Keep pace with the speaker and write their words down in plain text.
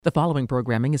The following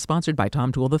programming is sponsored by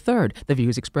Tom Toole III. The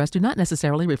views expressed do not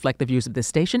necessarily reflect the views of this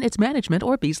station, its management,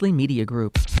 or Beasley Media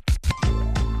Group.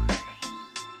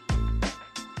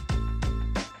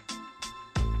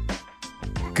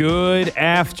 Good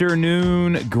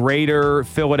afternoon, Greater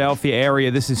Philadelphia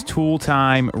area. This is Toole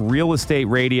Time Real Estate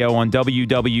Radio on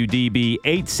WWDB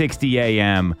 860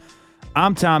 AM.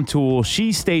 I'm Tom Toole.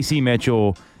 She's Stacy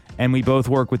Mitchell. And we both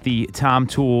work with the Tom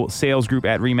Toole Sales Group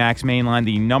at RE/MAX Mainline,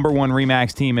 the number one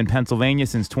RE/MAX team in Pennsylvania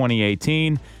since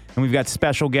 2018. And we've got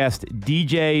special guest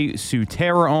DJ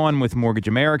Sutera on with Mortgage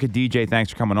America. DJ,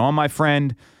 thanks for coming on, my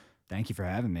friend. Thank you for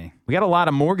having me. We got a lot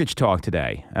of mortgage talk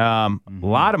today. A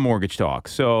lot of mortgage talk.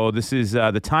 So this is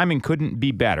the timing couldn't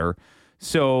be better.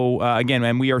 So again,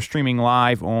 and we are streaming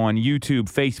live on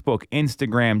YouTube, Facebook,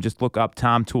 Instagram. Just look up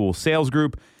Tom Toole Sales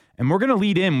Group. And we're going to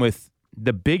lead in with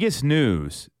the biggest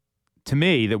news to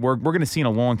me that we're going to see in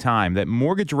a long time, that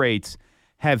mortgage rates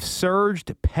have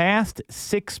surged past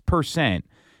 6%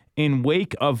 in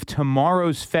wake of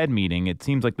tomorrow's Fed meeting. It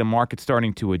seems like the market's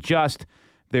starting to adjust.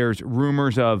 There's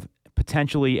rumors of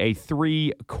potentially a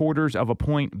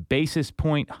 0.75 basis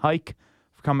point hike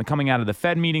coming out of the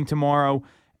Fed meeting tomorrow.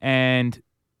 And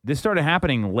this started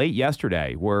happening late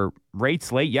yesterday, where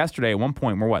rates late yesterday at one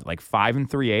point were like 5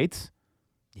 3/8?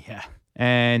 Yeah.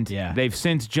 And they've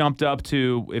since jumped up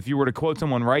to, if you were to quote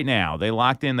someone right now, they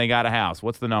locked in, they got a house.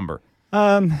 What's the number?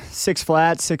 6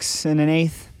 flat, 6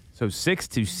 1/8. So 6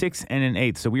 to 6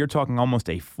 1/8. So we are talking almost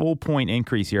a full point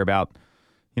increase here, about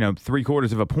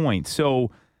 0.75 point.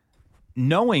 So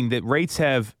knowing that rates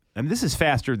have, and this is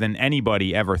faster than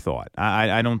anybody ever thought.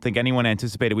 I don't think anyone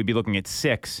anticipated we'd be looking at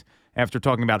 6 after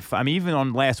talking about, even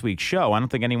on last week's show, I don't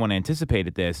think anyone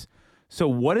anticipated this. So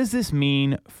what does this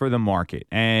mean for the market?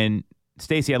 And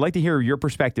Stacey, I'd like to hear your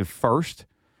perspective first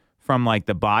from like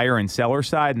the buyer and seller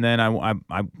side, and then I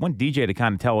want DJ to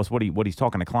kind of tell us what he's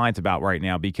talking to clients about right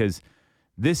now, because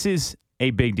this is a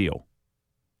big deal.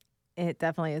 It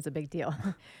definitely is a big deal.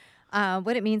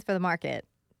 What it means for the market.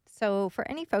 So for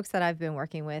any folks that I've been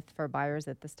working with for buyers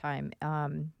at this time,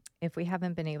 if we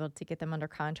haven't been able to get them under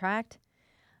contract,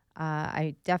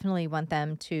 I definitely want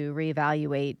them to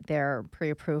reevaluate their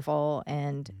pre-approval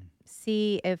and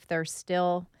see if they're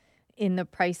still in the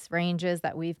price ranges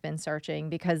that we've been searching,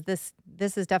 because this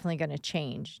is definitely going to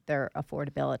change their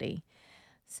affordability.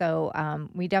 So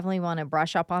we definitely want to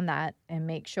brush up on that and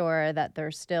make sure that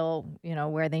they're still,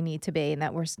 where they need to be, and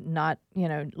that we're not,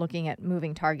 looking at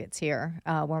moving targets here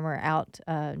when we're out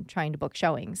trying to book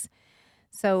showings.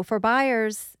 So for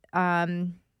buyers,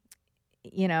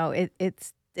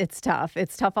 it's tough.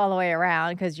 It's tough all the way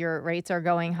around because your rates are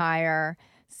going higher.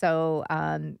 So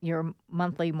your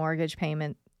monthly mortgage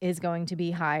payment is going to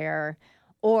be higher,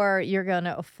 or you're going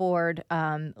to afford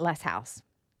less house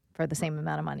for the same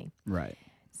amount of money. Right.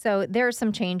 So there are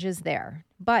some changes there,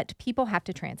 but people have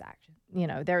to transact.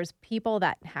 There's people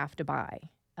that have to buy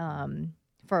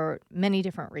for many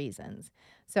different reasons.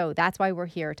 So that's why we're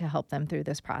here to help them through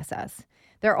this process.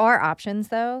 There are options,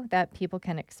 though, that people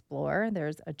can explore.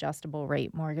 There's adjustable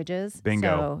rate mortgages. Bingo.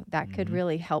 So that could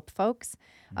really help folks.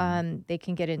 They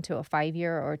can get into a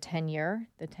 5-year or 10-year.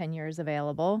 The 10-year is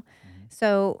available.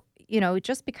 So,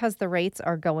 just because the rates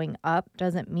are going up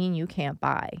doesn't mean you can't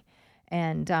buy.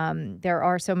 And there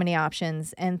are so many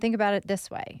options. And think about it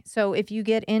this way. So if you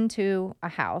get into a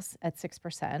house at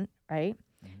 6%, right,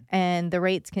 and the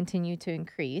rates continue to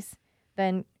increase,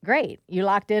 then great. You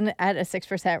locked in at a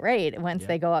 6% rate once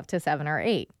they go up to 7 or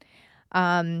 8.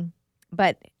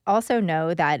 But also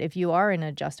know that if you are an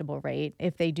adjustable rate,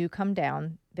 if they do come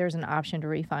down, there's an option to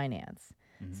refinance.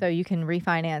 So you can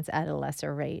refinance at a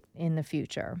lesser rate in the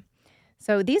future.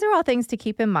 So these are all things to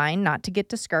keep in mind, not to get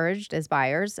discouraged as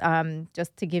buyers.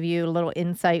 Just to give you a little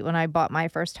insight, when I bought my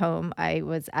first home, I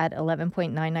was at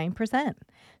 11.99%.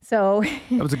 So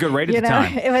that was a good rate at the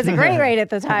time. It was a great rate at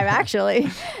the time, actually.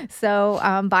 So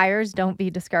buyers, don't be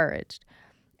discouraged.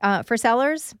 For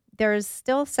sellers, there's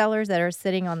still sellers that are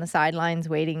sitting on the sidelines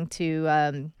waiting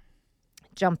to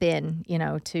jump in,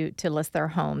 to list their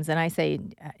homes. And I say,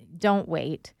 don't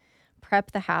wait.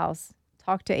 Prep the house.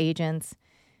 Talk to agents.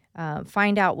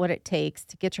 Find out what it takes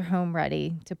to get your home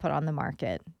ready to put on the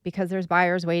market, because there's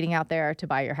buyers waiting out there to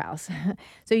buy your house.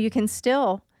 So you can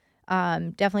still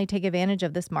definitely take advantage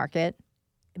of this market,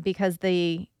 because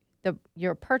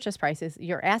your purchase prices,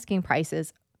 your asking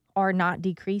prices are not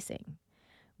decreasing.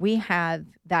 We have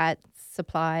that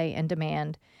supply and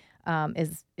demand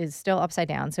is still upside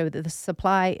down. So the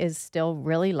supply is still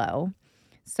really low.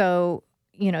 So,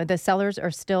 the sellers are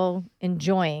still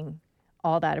enjoying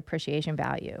all that appreciation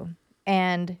value.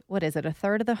 And what is it? A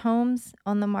third of the homes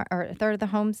on the or a third of the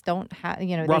homes don't have,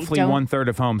 Roughly they don't, 1/3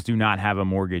 of homes do not have a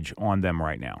mortgage on them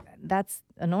right now. that's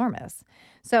enormous.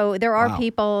 So there are Wow.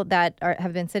 people that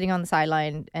have been sitting on the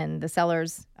sideline, and the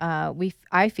sellers,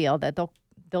 I feel that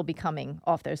they'll be coming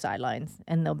off their sidelines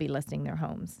and they'll be listing their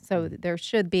homes. So there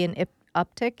should be an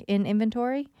uptick in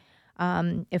inventory,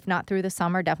 if not through the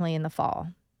summer, definitely in the fall.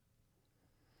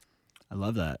 I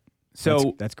love that.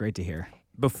 So That's great to hear.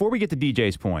 before we get to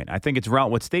DJ's point, I think it's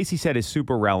what Stacey said is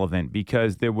super relevant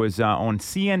because there was on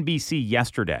CNBC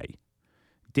yesterday,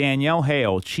 Danielle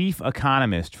Hale, chief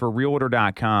economist for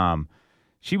Realtor.com,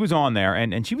 she was on there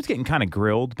and she was getting kind of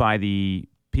grilled by the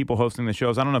people hosting the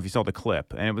shows. I don't know if you saw the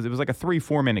clip, and it was like a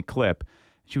 3-4 minute clip.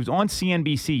 She was on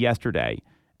CNBC yesterday,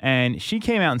 and she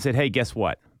came out and said, "Hey, guess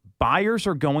what? Buyers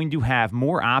are going to have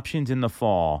more options in the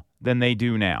fall than they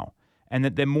do now." And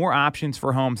that there are more options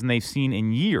for homes than they've seen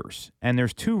in years. And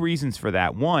there's 2 reasons for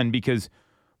that. One, because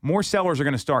more sellers are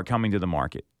going to start coming to the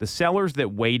market. The sellers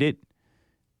that waited,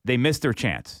 they missed their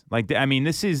chance.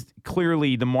 This is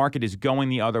clearly the market is going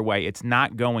the other way. It's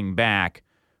not going back.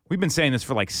 We've been saying this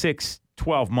for like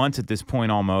 6-12 months at this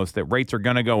point almost, that rates are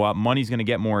going to go up, money's going to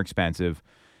get more expensive.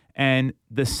 And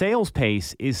the sales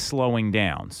pace is slowing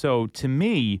down. So to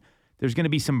me, there's going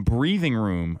to be some breathing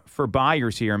room for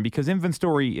buyers here. And because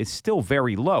inventory is still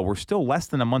very low, we're still less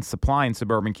than a month's supply in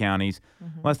suburban counties,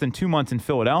 less than 2 months in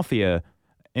Philadelphia,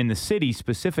 in the city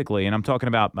specifically. And I'm talking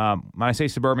about, when I say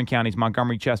suburban counties,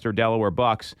 Montgomery, Chester, Delaware,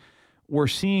 Bucks, we're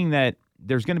seeing that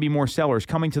there's going to be more sellers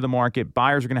coming to the market.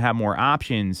 Buyers are going to have more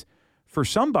options. For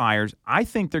some buyers, I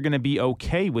think they're going to be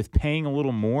okay with paying a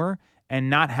little more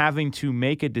and not having to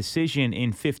make a decision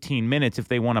in 15 minutes if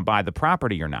they want to buy the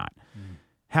property or not.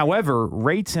 However,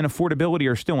 rates and affordability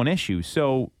are still an issue.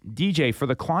 So, DJ, for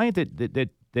the client that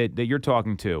you're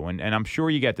talking to, and I'm sure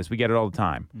you get this, we get it all the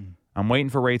time. I'm waiting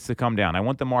for rates to come down. I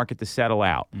want the market to settle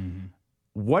out.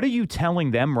 What are you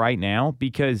telling them right now?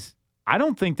 Because I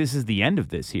don't think this is the end of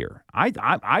this here.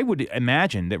 I would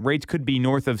imagine that rates could be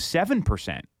north of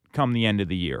 7% come the end of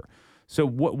the year. So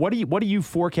what are you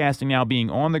forecasting now, being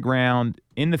on the ground,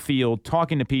 in the field,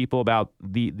 talking to people about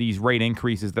these rate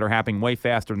increases that are happening way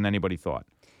faster than anybody thought?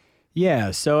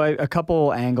 Yeah, so a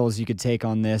couple angles you could take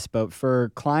on this, but for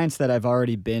clients that I've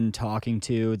already been talking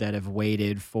to that have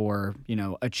waited for,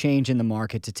 a change in the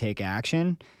market to take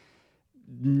action,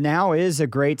 now is a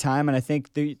great time, and I think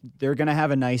they're going to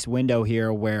have a nice window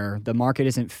here where the market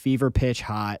isn't fever pitch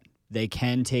hot. They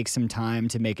can take some time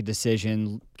to make a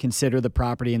decision, consider the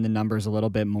property and the numbers a little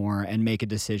bit more, and make a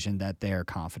decision that they're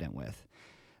confident with.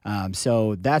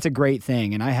 So that's a great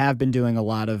thing, and I have been doing a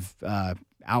lot of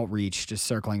outreach, just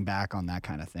circling back on that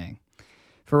kind of thing.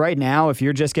 For right now, if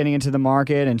you're just getting into the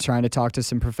market and trying to talk to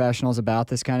some professionals about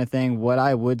this kind of thing, what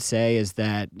I would say is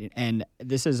that, and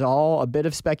this is all a bit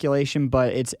of speculation,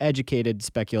 but it's educated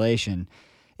speculation,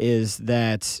 is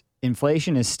that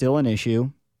inflation is still an issue.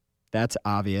 That's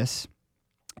obvious.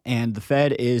 And the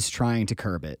Fed is trying to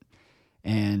curb it.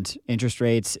 And interest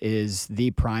rates is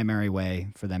the primary way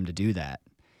for them to do that.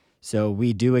 So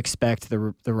we do expect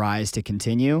the rise to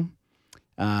continue.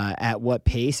 At what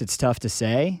pace, it's tough to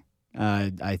say.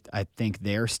 I think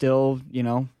they're still,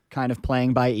 kind of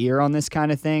playing by ear on this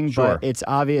kind of thing. Sure. But it's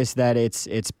obvious that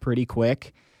it's pretty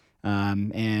quick.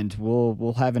 And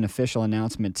we'll have an official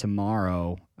announcement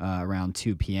tomorrow around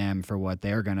 2 p.m. for what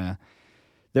they're gonna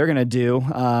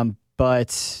do.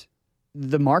 But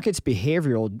the market's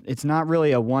behavioral. It's not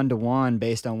really a 1-to-1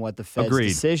 based on what the Fed's Agreed.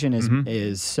 decision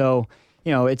is. So.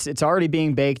 It's already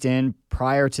being baked in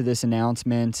prior to this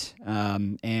announcement,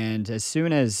 and as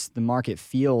soon as the market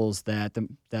feels that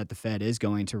the Fed is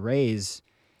going to raise,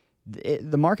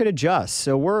 the market adjusts.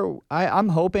 So I'm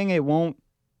hoping it won't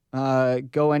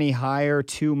go any higher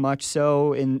too much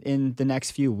so in the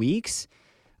next few weeks.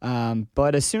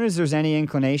 But as soon as there's any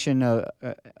inclination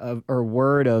or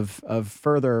word of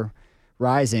further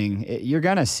rising, you're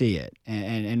gonna see it,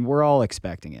 and we're all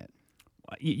expecting it.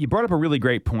 You brought up a really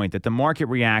great point that the market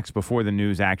reacts before the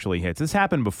news actually hits. This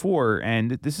happened before,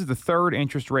 and this is the 3rd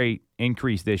interest rate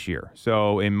increase this year.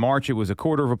 So in March, it was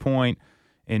 1/4 point.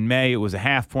 In May, it was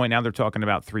 1/2 point. Now they're talking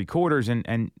about 3/4.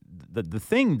 And the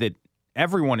thing that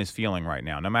everyone is feeling right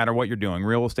now, no matter what you're doing,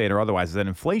 real estate or otherwise, is that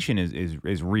inflation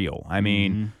is real. I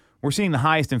mean, we're seeing the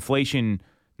highest inflation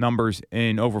numbers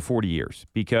in over 40 years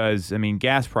because,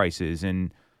 gas prices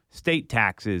and state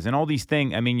taxes and all these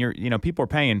things. People are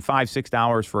paying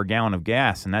 $5-6 for a gallon of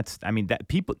gas, and that's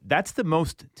the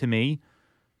most, to me,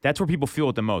 that's where people feel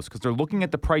it the most, because they're looking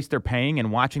at the price they're paying and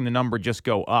watching the number just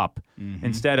go up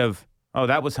instead of, oh,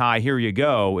 that was high, here you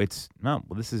go. It's, no,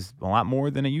 well, this is a lot more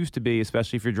than it used to be,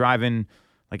 especially if you're driving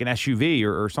like an SUV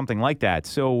or something like that.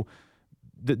 So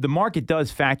the market does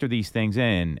factor these things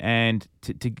in. And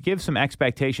to give some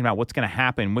expectation about what's going to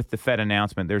happen with the Fed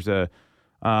announcement, there's a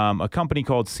company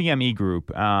called CME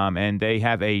Group, and they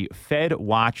have a Fed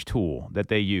Watch tool that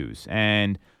they use.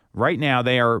 And right now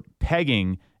they are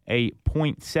pegging a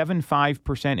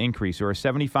 0.75% increase or a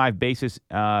 75 basis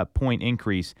point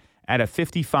increase at a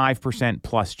 55%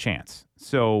 plus chance.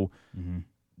 So,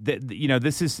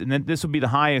 this will be the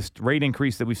highest rate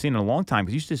increase that we've seen in a long time,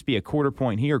 because it used to just be a quarter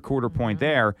point here, quarter point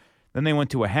there. Then they went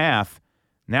to a half.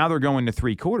 Now they're going to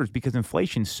 3/4 because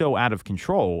inflation's so out of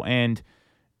control. And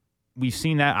we've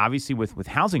seen that obviously with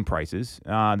housing prices.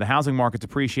 The housing market's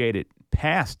appreciated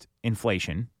past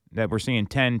inflation, that we're seeing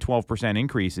 10, 12%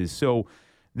 increases. So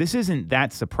this isn't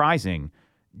that surprising.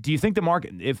 Do you think the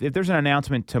market, if there's an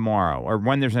announcement tomorrow, or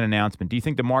when there's an announcement, do you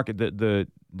think the market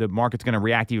the market's going to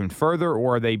react even further,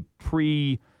 or are they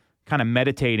kind of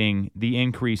meditating the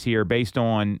increase here based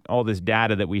on all this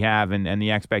data that we have and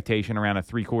the expectation around a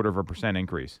 0.75%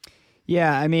 increase?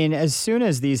 Yeah, I mean, as soon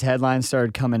as these headlines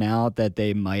started coming out that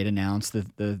they might announce the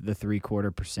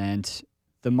 0.75%,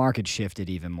 the market shifted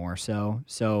even more so.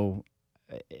 So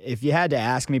if you had to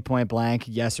ask me point blank,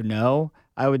 yes or no,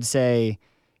 I would say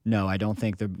no, I don't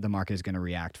think the market is going to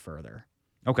react further.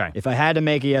 Okay. If I had to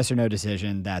make a yes or no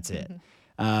decision, that's it.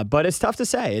 But it's tough to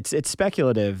say. It's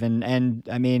speculative. And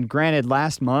I mean, granted,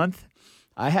 last month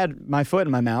I had my foot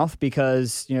in my mouth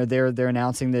because, they're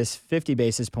announcing this 50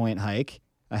 basis point hike,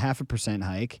 a 0.5%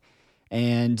 hike,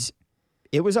 and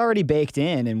it was already baked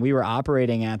in, and we were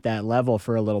operating at that level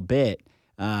for a little bit.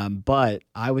 But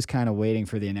I was kind of waiting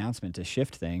for the announcement to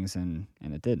shift things, and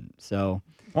it didn't. So,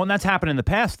 well, and that's happened in the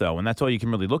past, though, and that's all you can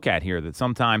really look at here. That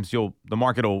sometimes the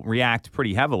market will react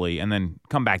pretty heavily and then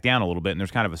come back down a little bit, and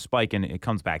there's kind of a spike and it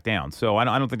comes back down. So I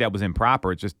don't think that was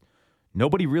improper. It's just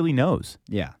nobody really knows.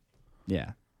 Yeah.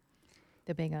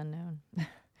 The big unknown.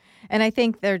 And I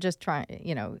think they're just trying.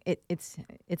 It's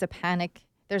a panic.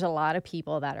 There's a lot of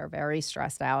people that are very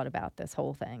stressed out about this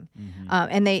whole thing.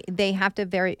 And they have to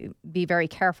be very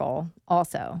careful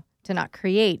also to not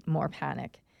create more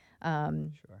panic.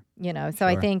 So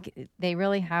I think they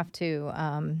really have to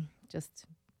just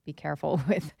be careful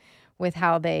with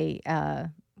how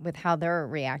they're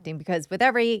reacting, because with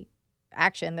every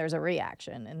action there's a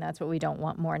reaction, and that's what we don't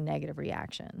want, more negative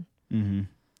reaction.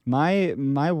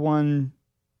 My one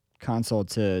consult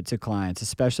to clients,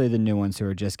 especially the new ones who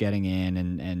are just getting in,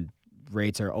 and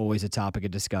rates are always a topic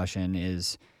of discussion,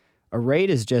 is a rate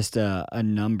is just a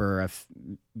number of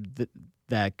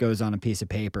that goes on a piece of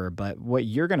paper, but what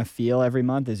you're going to feel every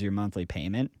month is your monthly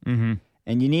payment.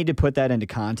 And you need to put that into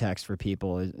context for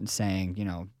people, saying,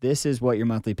 this is what your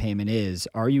monthly payment is.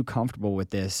 Are you comfortable with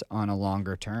this on a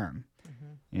longer term?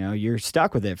 You're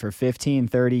stuck with it for 15,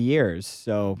 30 years.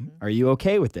 So are you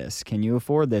okay with this? Can you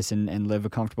afford this and live a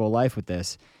comfortable life with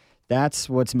this? That's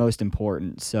what's most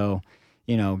important. So,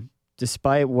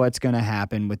 despite what's going to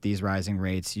happen with these rising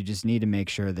rates, you just need to make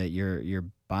sure that you're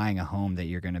buying a home that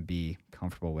you're going to be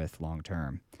comfortable with long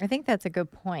term. I think that's a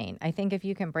good point. I think if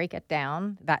you can break it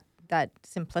down that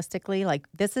simplistically, like,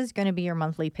 this is going to be your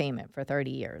monthly payment for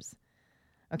 30 years.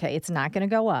 Okay, it's not going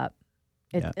to go up.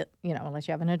 Unless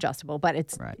you have an adjustable, but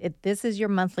this is your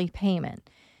monthly payment.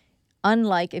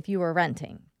 Unlike if you were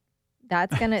renting,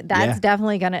 that's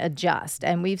definitely gonna adjust,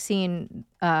 and we've seen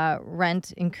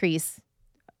rent increase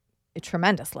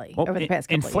tremendously over the past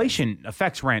couple of years. Inflation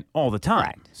affects rent all the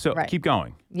time. Correct. So keep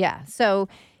going. Yeah. So,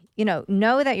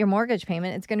 know that your mortgage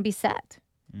payment is going to be set.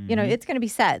 It's going to be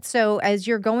set. So as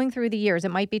you're going through the years,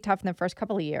 it might be tough in the first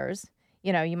couple of years.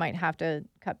 You might have to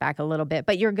cut back a little bit,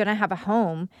 but you're going to have a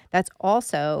home that's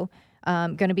also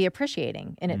going to be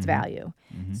appreciating in its value.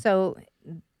 So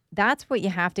that's what you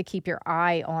have to keep your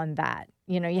eye on. That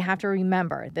you have to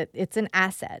remember that it's an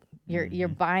asset. You're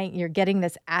getting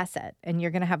this asset, and you're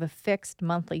going to have a fixed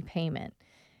monthly payment.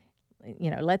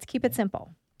 Let's keep it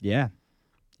simple. Yeah,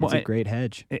 it's a great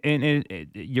hedge. And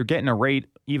you're getting a rate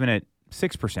even at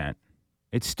 6%.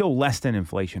 It's still less than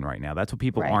inflation right now. That's what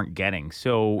people aren't getting.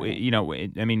 So,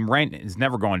 rent has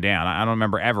never gone down. I don't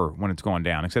remember ever when it's gone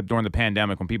down, except during the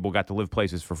pandemic when people got to live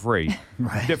places for free.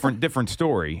 Different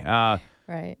story.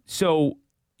 Right. So,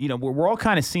 we're all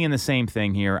kind of seeing the same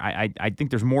thing here. I think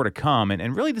there's more to come.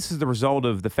 And really, this is the result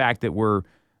of the fact that we're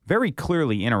very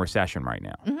clearly in a recession right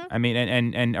now. I mean,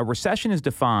 and a recession is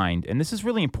defined, and this is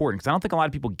really important because I don't think a lot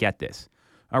of people get this.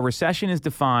 A recession is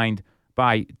defined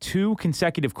by 2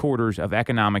 consecutive quarters of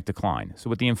economic decline. So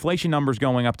with the inflation numbers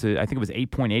going up to, I think it was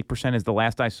 8.8% is the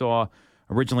last I saw,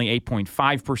 originally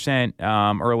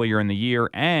 8.5% earlier in the year,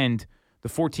 and the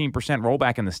 14%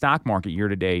 rollback in the stock market year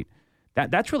to date,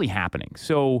 that's really happening.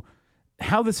 So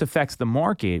how this affects the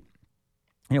market,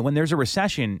 when there's a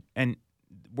recession, and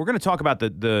we're going to talk about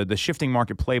the shifting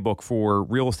market playbook for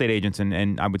real estate agents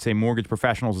and I would say mortgage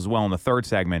professionals as well in the third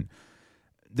segment.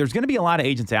 There's going to be a lot of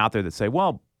agents out there that say,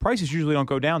 well, prices usually don't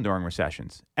go down during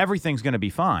recessions. Everything's going to be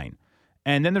fine.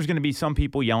 And then there's going to be some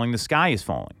people yelling the sky is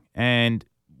falling. And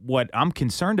what I'm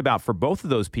concerned about for both of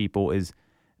those people is,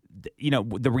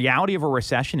 the reality of a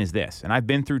recession is this, and I've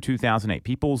been through 2008.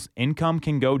 People's income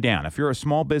can go down. If you're a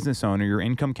small business owner, your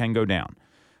income can go down.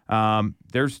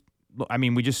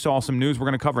 We just saw some news we're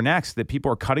going to cover next that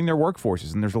people are cutting their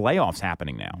workforces and there's layoffs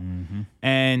happening now. Mm-hmm.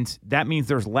 And that means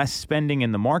there's less spending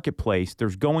in the marketplace.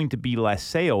 There's going to be less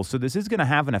sales. So this is going to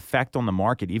have an effect on the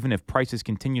market, even if prices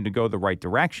continue to go the right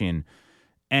direction.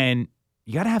 And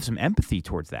you got to have some empathy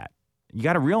towards that. You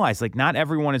got to realize, not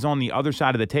everyone is on the other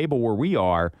side of the table where we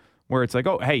are, where it's like,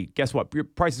 oh, hey, guess what? Your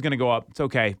price is going to go up. It's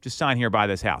okay. Just sign here, buy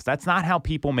this house. That's not how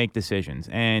people make decisions.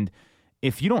 And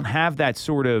if you don't have that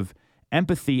sort of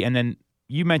empathy, and then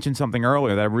you mentioned something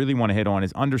earlier that I really want to hit on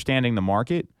is understanding the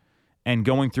market and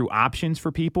going through options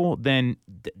for people, then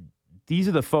these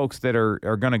are the folks that are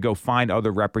going to go find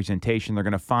other representation. They're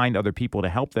going to find other people to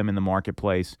help them in the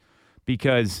marketplace,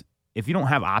 because if you don't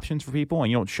have options for people and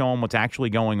you don't show them what's actually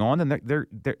going on, then they're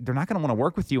not going to want to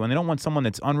work with you, and they don't want someone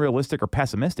that's unrealistic or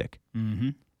pessimistic.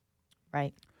 Mm-hmm.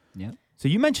 Right. Yeah. So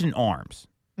you mentioned ARMs.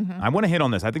 Mm-hmm. I want to hit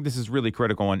on this. I think this is really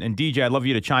critical. And DJ, I'd love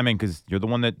you to chime in because you're the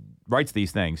one that writes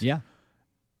these things. Yeah.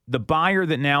 The buyer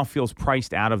that now feels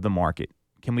priced out of the market.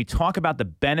 Can we talk about the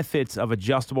benefits of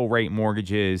adjustable rate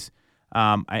mortgages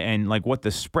and what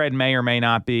the spread may or may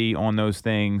not be on those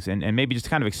things, and maybe just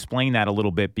kind of explain that a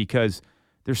little bit, because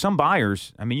there's some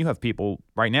buyers. You have people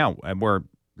right now where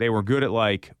they were good at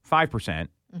 5%.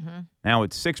 Mm-hmm. Now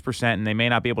it's 6%, and they may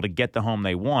not be able to get the home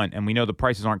they want, and we know the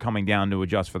prices aren't coming down to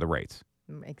adjust for the rates.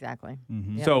 Exactly.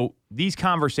 Mm-hmm. Yep. So these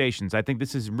conversations, I think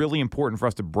this is really important for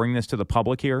us to bring this to the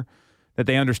public here, that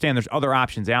they understand there's other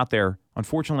options out there.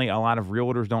 Unfortunately, a lot of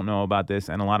realtors don't know about this,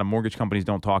 and a lot of mortgage companies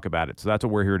don't talk about it. So that's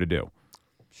what we're here to do.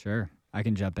 Sure. I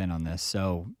can jump in on this.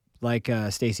 So like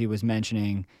Stacy was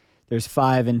mentioning, there's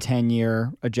 5 and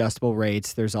 10-year adjustable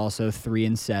rates. There's also 3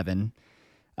 and 7.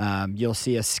 You'll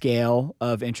see a scale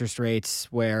of interest rates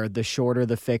where the shorter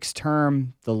the fixed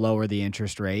term, the lower the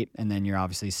interest rate, and then you're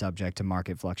obviously subject to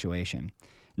market fluctuation.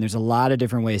 And there's a lot of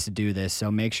different ways to do this. So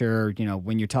make sure,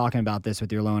 when you're talking about this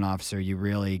with your loan officer, you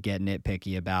really get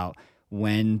nitpicky about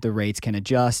when the rates can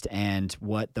adjust and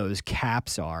what those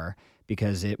caps are,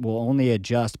 because it will only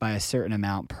adjust by a certain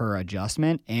amount per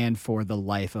adjustment and for the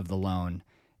life of the loan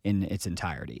in its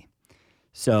entirety.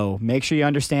 So make sure you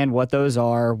understand what those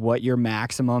are, what your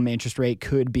maximum interest rate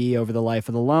could be over the life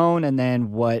of the loan, and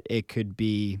then what it could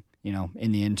be,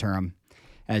 in the interim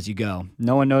as you go.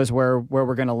 No one knows where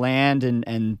we're going to land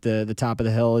and the top of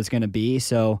the hill is going to be.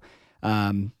 So,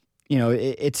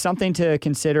 it's something to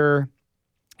consider.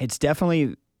 It's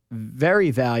definitely very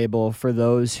valuable for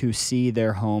those who see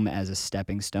their home as a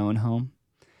stepping stone home.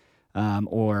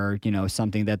 Or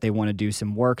something that they want to do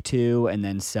some work to and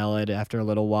then sell it after a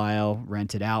little while,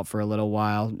 rent it out for a little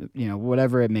while,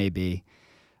 whatever it may be.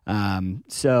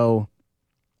 So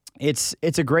it's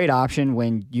a great option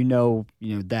when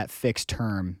that fixed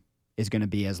term is going to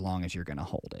be as long as you're going to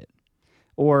hold it,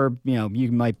 or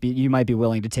you might be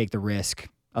willing to take the risk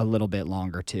a little bit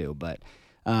longer too. But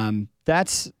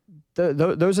those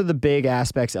are the big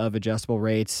aspects of adjustable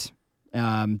rates.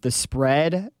 The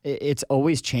spread, it's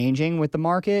always changing with the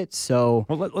market. So,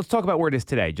 well, let's talk about where it is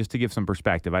today, just to give some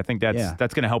perspective. I think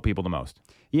that's going to help people the most.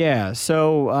 Yeah.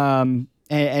 So,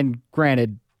 and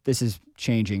granted, this is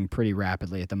changing pretty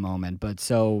rapidly at the moment. But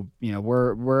so,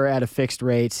 we're at a fixed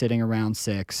rate sitting around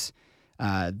 6.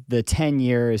 The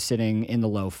 10-year is sitting in the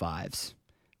low 5s.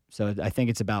 So I think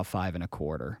it's about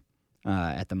 5.25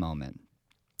 at the moment.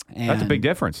 And that's a big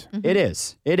difference. Mm-hmm.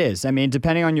 It is.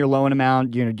 Depending on your loan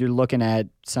amount, you're looking at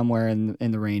somewhere in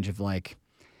the range of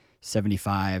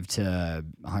 $75 to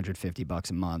 $150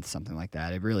 a month, something like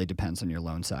that. It really depends on your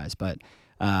loan size, but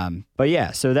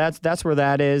yeah. So that's where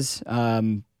that is.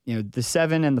 The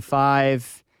 7 and the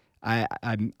 5,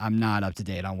 I'm not up to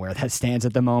date on where that stands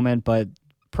at the moment, but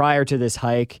prior to this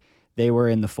hike, they were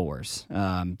in the 4s,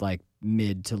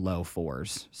 mid to low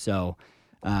 4s. So.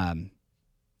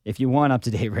 If you want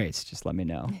up-to-date rates, just let me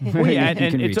know. Well, yeah,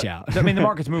 you can reach out. The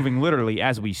market's moving literally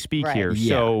as we speak here. Yeah,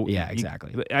 so yeah,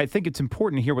 exactly. I think it's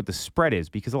important to hear what the spread is,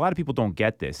 because a lot of people don't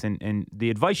get this. And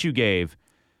the advice you gave,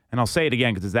 and I'll say it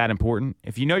again because it's that important,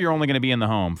 if you know you're only going to be in the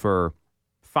home for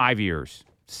 5 years,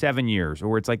 7 years,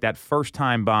 or it's that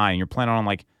first-time buy and you're planning on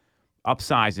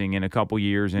upsizing in a couple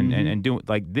years and doing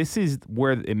like this is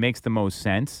where it makes the most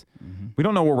sense. We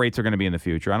don't know where rates are going to be in the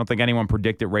future. I don't think anyone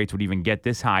predicted rates would even get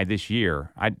this high this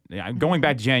year. Going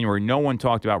back to January, no one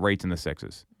talked about rates in the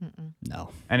 6s. No.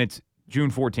 And it's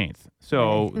June 14th.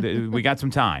 So we got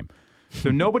some time. So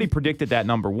nobody predicted that,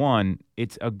 number one.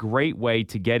 It's a great way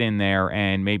to get in there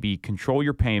and maybe control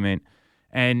your payment.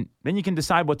 And then you can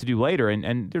decide what to do later.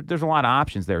 And there's a lot of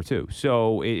options there, too.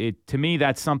 So to me,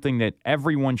 that's something that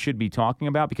everyone should be talking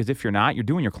about, because if you're not, you're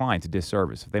doing your clients a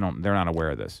disservice if they're not aware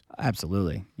of this.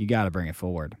 Absolutely. You got to bring it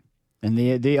forward. And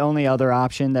the only other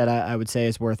option that I would say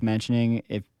is worth mentioning,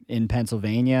 if in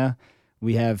Pennsylvania,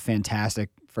 we have fantastic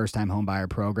first-time homebuyer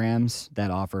programs that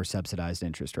offer subsidized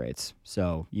interest rates.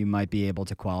 So you might be able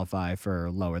to qualify for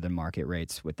lower than market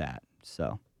rates with that.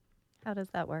 So How does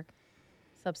that work?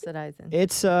 Subsidizing.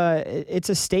 it's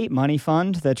a state money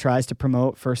fund that tries to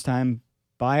promote first-time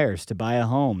buyers to buy a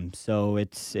home. So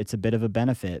it's a bit of a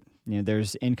benefit. You know,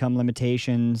 there's income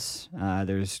limitations.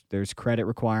 There's credit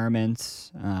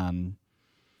requirements.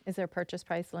 Is there purchase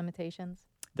price limitations?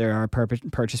 There are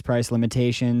purchase price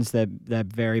limitations that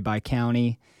vary by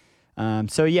county.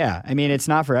 So yeah, I mean, it's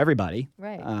not for everybody.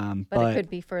 Right. But it could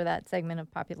be for that segment of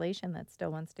population that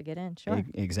still wants to get in. Sure.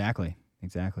 Exactly.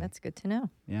 That's good to know.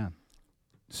 Yeah.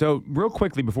 So real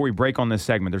quickly before we break on this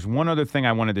segment, there's one other thing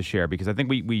I wanted to share, because I think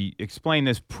we explained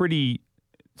this pretty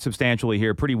substantially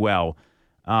here, pretty well.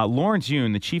 Lawrence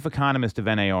Yun, the chief economist of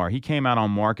NAR, he came out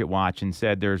on Market Watch and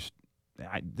said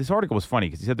this article was funny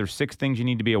because he said there's 6 things you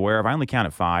need to be aware of. I only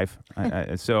counted 5.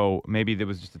 So maybe there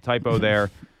was just a typo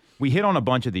there. We hit on a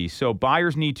bunch of these. So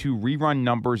buyers need to rerun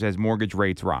numbers as mortgage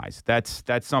rates rise. That's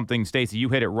something, Stacey, you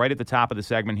hit it right at the top of the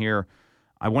segment here.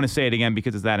 I want to say it again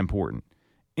because it's that important.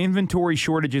 Inventory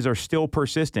shortages are still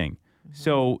persisting.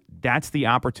 So that's the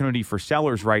opportunity for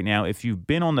sellers right now. If you've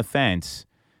been on the fence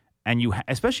and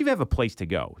especially if you have a place to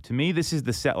go. To me, this is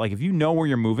the set. Like if you know where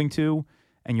you're moving to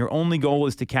and your only goal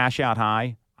is to cash out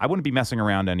high, I wouldn't be messing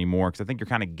around anymore because I think you're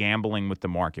kind of gambling with the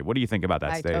market. What do you think about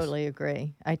that, Stace? I totally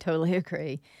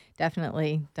agree.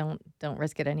 Definitely don't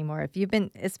risk it anymore. If you've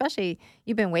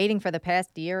been waiting for the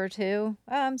past year or two,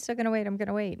 I'm still going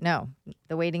to wait. No,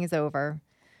 the waiting is over.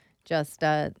 Just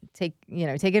take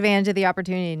advantage of the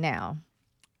opportunity now.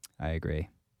 I agree.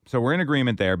 So we're in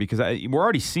agreement there because we're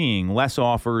already seeing less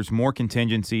offers, more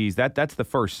contingencies. That's the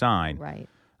first sign. Right.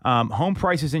 Home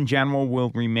prices in general will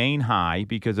remain high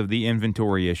because of the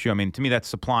inventory issue. I mean, to me, that's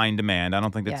supply and demand. I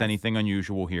don't think that's anything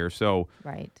unusual here. So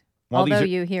right. Although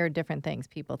you hear different things,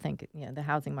 people think the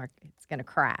housing market is going to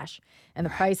crash and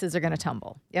the prices are going to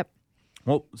tumble. Yep.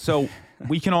 Well, so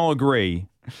we can all agree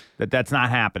that that's not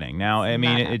happening. Now, I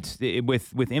mean,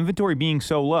 with inventory being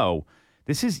so low,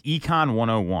 this is Econ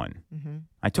 101. Mm-hmm.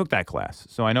 I took that class,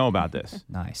 so I know about this.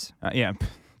 Nice. Yeah,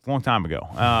 a long time ago.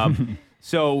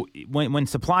 So when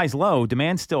supply's low,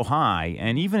 demand's still high,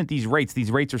 and even at these rates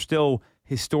are still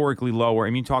historically lower. I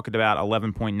mean, talking about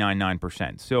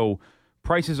 11.99%. So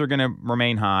prices are going to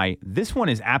remain high. This one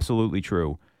is absolutely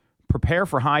true. Prepare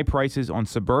for high prices on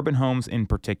suburban homes in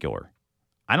particular.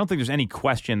 I don't think there's any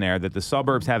question there that the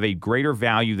suburbs have a greater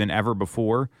value than ever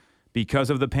before because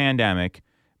of the pandemic,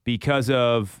 because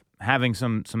of having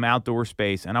some outdoor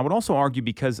space. And I would also argue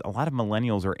because a lot of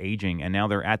millennials are aging, and now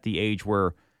they're at the age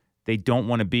where they don't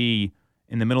want to be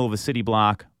in the middle of a city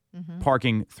block,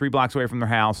 parking 3 blocks away from their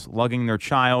house, lugging their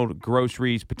child,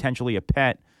 groceries, potentially a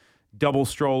pet, double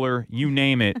stroller, you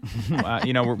name it.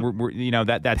 We're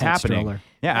that's Pet happening. stroller.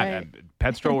 Yeah, Right.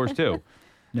 pet strollers too.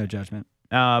 No judgment.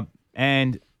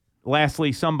 And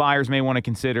lastly, some buyers may want to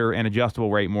consider an adjustable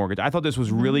rate mortgage. I thought this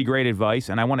was really great advice,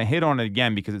 and I want to hit on it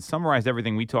again because it summarized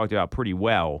everything we talked about pretty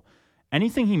well.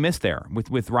 Anything he missed there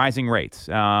with rising rates,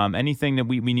 anything that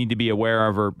we need to be aware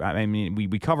of,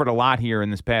 we covered a lot here in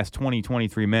this past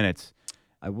 23 minutes.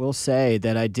 I will say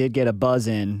that I did get a buzz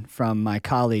in from my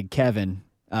colleague Kevin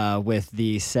with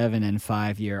the 7 and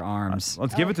 5 year ARMs.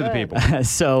 Let's give it to the people.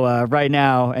 So right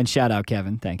now, and shout out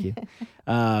Kevin, thank you.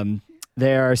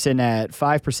 They are sitting at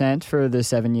 5% for the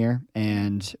 7 year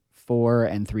and 4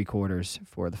 3/4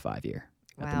 for the 5 year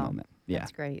at the Wow. moment. Yeah.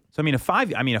 That's great. So a 5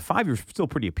 year is still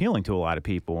pretty appealing to a lot of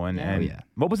people. And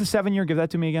what was the 7 year? Give that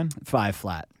to me again. 5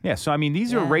 flat. Yeah. So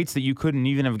these are rates that you couldn't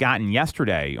even have gotten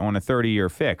yesterday on a 30-year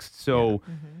fixed. So,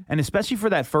 and especially for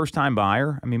that first-time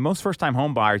buyer. I mean, most first-time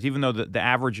home buyers, even though the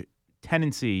average time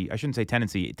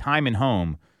in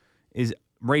home is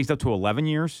raised up to 11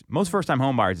 years. Most first-time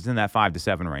home buyers, it's in that 5 to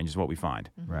 7 range is what we find.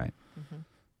 Right.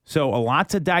 So a lot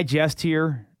to digest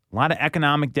here. A lot of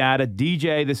economic data.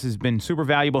 DJ, this has been super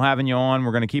valuable having you on.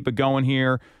 We're going to keep it going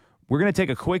here. We're going to take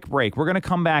a quick break. We're going to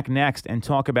come back next and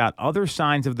talk about other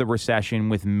signs of the recession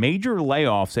with major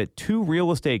layoffs at 2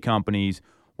 real estate companies,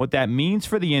 what that means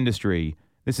for the industry.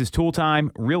 This is Tool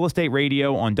Time Real Estate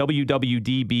Radio on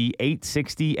WWDB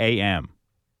 860 AM.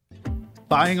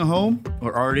 Buying a home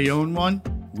or already own one?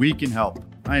 We can help.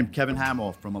 I am Kevin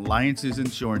Hamill from Alliances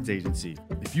Insurance Agency.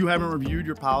 If you haven't reviewed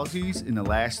your policies in the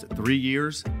last 3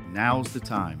 years, now's the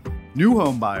time. New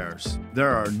home buyers,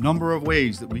 there are a number of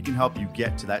ways that we can help you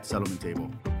get to that settlement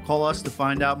table. Call us to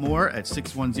find out more at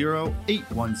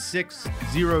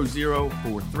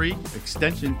 610-816-0043,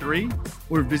 extension 3,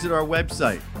 or visit our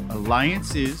website,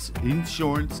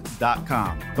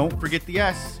 alliancesinsurance.com. Don't forget the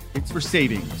S, it's for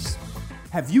savings.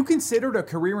 Have you considered a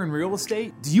career in real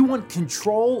estate? Do you want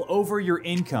control over your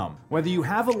income? Whether you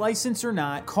have a license or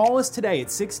not, call us today at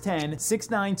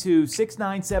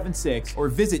 610-692-6976 or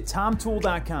visit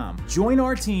TomTool.com. Join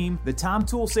our team, the Tom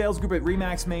Tool Sales Group at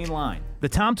RE/MAX Main Line. The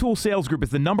Tom Tool Sales Group is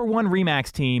the #1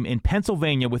 RE/MAX team in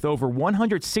Pennsylvania with over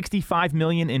 $165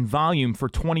 million in volume for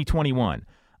 2021.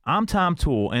 I'm Tom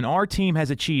Tool, and our team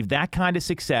has achieved that kind of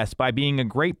success by being a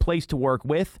great place to work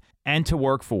with and to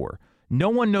work for. No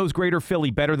one knows Greater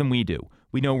Philly better than we do.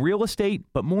 We know real estate,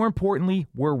 but more importantly,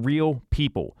 we're real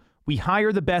people. We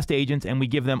hire the best agents and we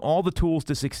give them all the tools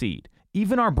to succeed.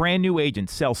 Even our brand new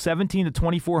agents sell 17 to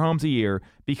 24 homes a year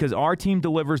because our team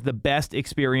delivers the best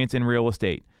experience in real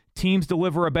estate. Teams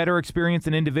deliver a better experience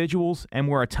than individuals, and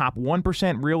we're a top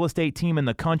 1% real estate team in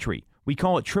the country. We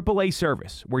call it AAA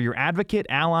service. We're your advocate,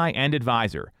 ally, and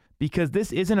advisor. Because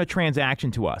this isn't a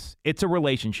transaction to us, it's a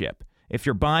relationship. If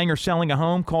you're buying or selling a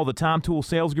home, call the Tom Tool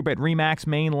Sales Group at RE/MAX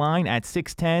Main Line at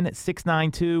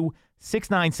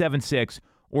 610-692-6976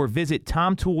 or visit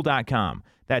TomTool.com.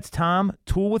 That's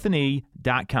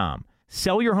TomToolWithAE.com.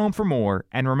 Sell your home for more,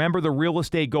 and remember the real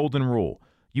estate golden rule.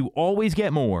 You always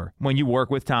get more when you work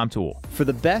with Tom Tool. For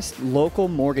the best local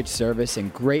mortgage service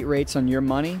and great rates on your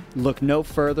money, look no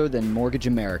further than Mortgage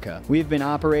America. We've been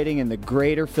operating in the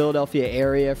greater Philadelphia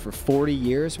area for 40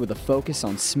 years with a focus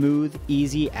on smooth,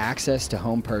 easy access to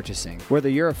home purchasing. Whether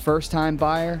you're a first-time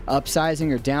buyer, upsizing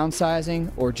or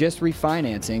downsizing, or just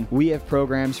refinancing, we have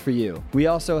programs for you. We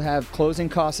also have closing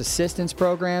cost assistance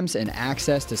programs and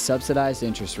access to subsidized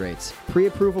interest rates.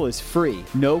 Pre-approval is free,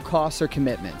 no costs or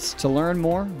commitments. To learn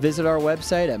more, visit our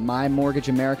website at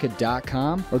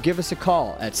mymortgageamerica.com or give us a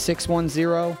call at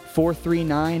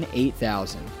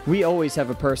 610-439-8000. We always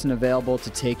have a person available to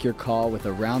take your call with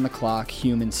around-the-clock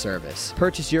human service.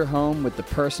 Purchase your home with the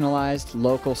personalized,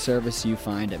 local service you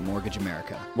find at Mortgage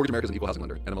America. Mortgage America is an equal housing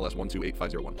lender. NMLS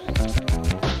 128501.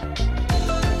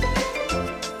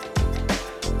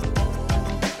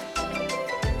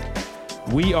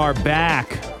 We are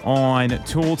back on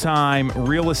Tool Time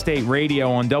Real Estate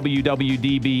Radio on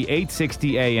WWDB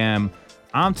 860 AM.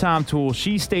 I'm Tom Tool.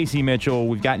 She's Stacy Mitchell.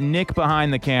 We've got Nick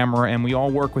behind the camera, and we all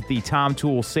work with the Tom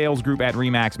Tool Sales Group at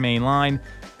RE/MAX Main Line,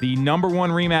 the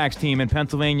 #1 RE/MAX team in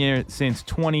Pennsylvania since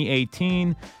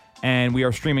 2018. And we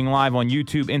are streaming live on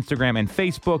YouTube, Instagram, and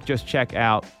Facebook. Just check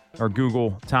out or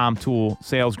Google Tom Tool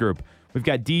Sales Group. We've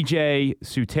got DJ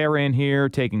Sutera in here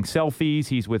taking selfies.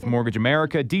 He's with Mortgage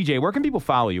America. DJ, where can people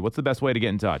follow you? What's the best way to get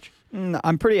in touch?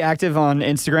 I'm pretty active on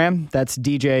Instagram. That's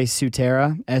DJ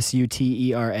Sutera,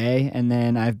 Sutera. And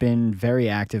then I've been very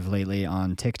active lately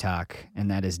on TikTok,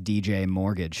 and that is DJ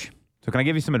Mortgage. So can I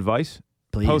give you some advice?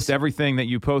 Please. Post everything that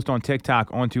you post on TikTok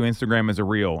onto Instagram as a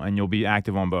reel, and you'll be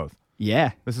active on both.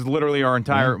 Yeah. This is literally our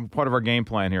entire part of our game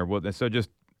plan here. So just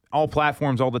all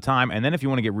platforms all the time. And then if you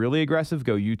want to get really aggressive,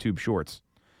 go YouTube Shorts.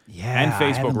 Yeah. And Facebook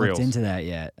I haven't Reels. looked into that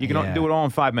yet. You can do it all in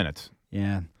 5 minutes.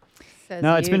 Yeah. Says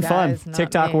No, it's you been fun. guys, not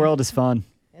TikTok me. world is fun.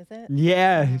 Is it?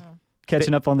 Yeah. Oh.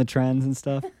 Catching up on the trends and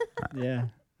stuff. Yeah.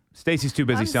 Stacy's too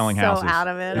busy I'm selling so houses. out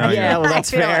of it. No, Yeah, well, I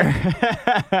that's feel it.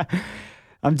 fair.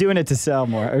 I'm doing it to sell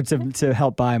more, or to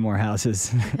help buy more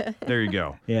houses. There you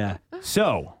go. Yeah.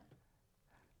 So,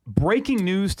 breaking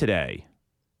news today,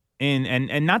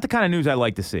 and not the kind of news I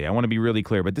like to see. I want to be really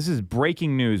clear, but this is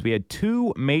breaking news. We had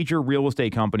 2 major real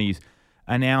estate companies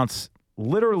announce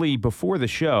literally before the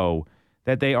show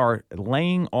that they are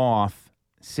laying off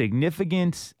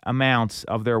significant amounts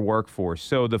of their workforce.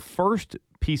 So the first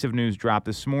piece of news dropped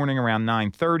this morning around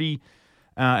 9:30,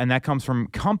 and that comes from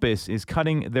Compass, is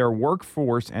cutting their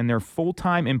workforce and their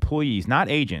full-time employees, not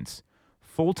agents,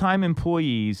 full-time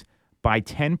employees by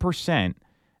 10%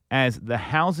 as the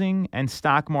housing and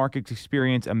stock markets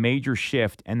experience a major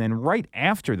shift. And then right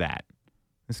after that,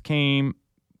 this came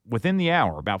within the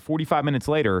hour, about 45 minutes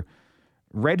later,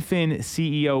 Redfin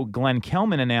CEO Glenn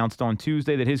Kelman announced on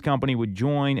Tuesday that his company would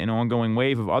join an ongoing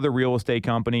wave of other real estate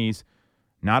companies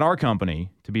not our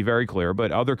company, to be very clear,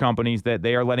 but other companies that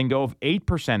they are letting go of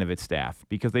 8% of its staff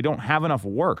because they don't have enough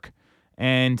work.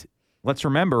 And let's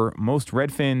remember, most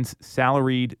Redfin's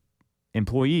salaried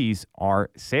employees are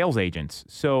sales agents.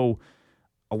 So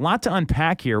a lot to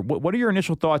unpack here. What are your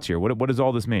initial thoughts here? What does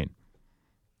all this mean?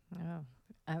 Oh,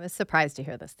 I was surprised to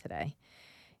hear this today.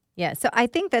 Yeah, so I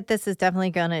think that this is definitely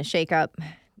going to shake up,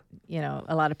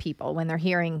 a lot of people when they're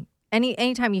hearing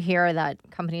anytime you hear that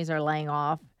companies are laying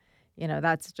off,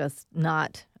 that's just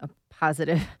not a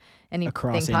positive anything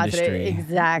Across positive. industry.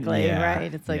 Exactly, Yeah,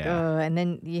 right. It's like, yeah. oh, and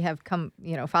then you have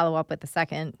follow up with the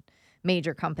second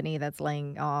major company that's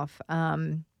laying off.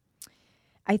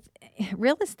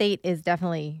 Real estate is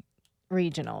definitely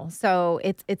regional, so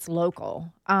it's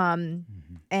local.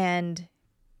 And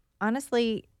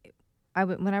honestly,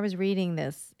 when I was reading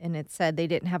this and it said they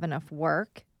didn't have enough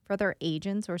work for their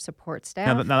agents or support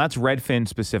staff. Now that's Redfin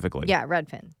specifically. Yeah,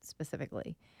 Redfin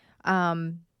specifically.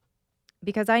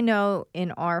 Because I know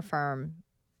in our firm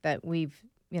that we've,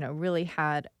 really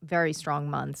had very strong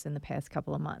months in the past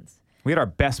couple of months. We had our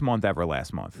best month ever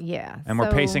last month. Yeah. And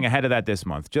we're pacing ahead of that this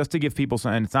month, just to give people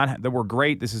some, and it's not that we're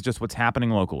great, this is just what's happening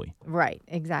locally. Right,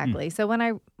 exactly. So when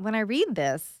I read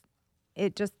this,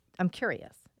 I'm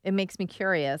curious. It makes me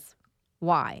curious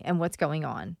why and what's going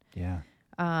on. Yeah.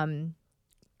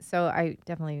 So I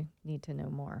definitely need to know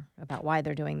more about why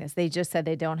they're doing this. They just said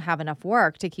they don't have enough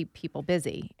work to keep people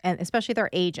busy, and especially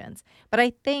their agents. But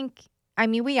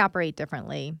we operate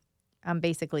differently. I'm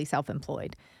basically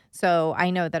self-employed. So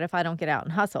I know that if I don't get out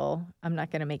and hustle, I'm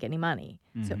not going to make any money.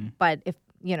 So, but if,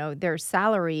 they're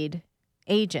salaried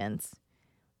agents,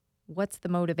 what's the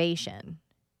motivation?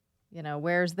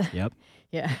 Where's the... Yep.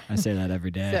 Yeah. I say that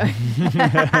every day.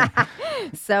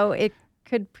 So it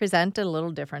could present a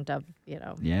little different of,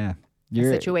 Yeah. a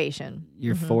situation.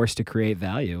 You're forced to create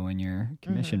value when you're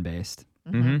commission-based.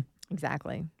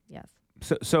 Exactly. Yes.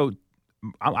 So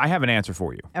I have an answer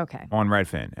for you. Okay. On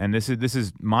Redfin, and this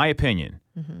is my opinion.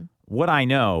 What I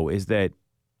know is that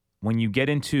when you get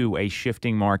into a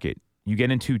shifting market, you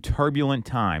get into turbulent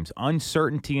times,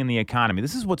 uncertainty in the economy.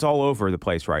 This is what's all over the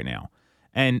place right now.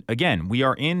 And again, we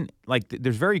are in,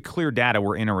 there's very clear data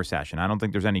we're in a recession. I don't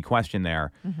think there's any question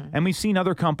there. And we've seen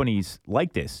other companies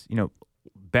like this,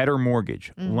 Better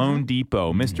Mortgage, Loan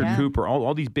Depot, Mr. Cooper,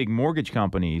 all these big mortgage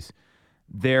companies,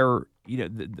 they're,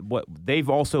 they've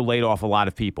also laid off a lot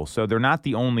of people. So they're not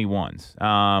the only ones.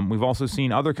 We've also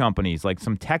seen other companies, like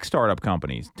some tech startup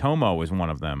companies. Tomo is one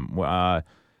of them,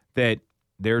 that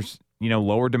there's,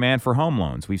 lower demand for home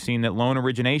loans. We've seen that loan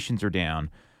originations are down.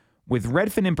 With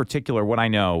Redfin in particular, what I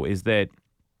know is that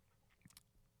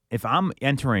if I'm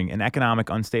entering an economic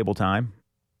unstable time,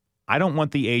 I don't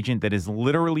want the agent that is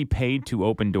literally paid to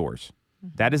open doors.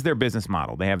 That is their business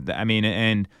model. They have,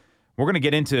 and we're going to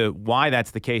get into why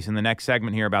that's the case in the next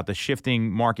segment here about the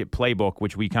shifting market playbook,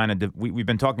 which we kind of we've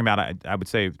been talking about. I would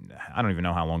say, I don't even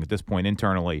know how long at this point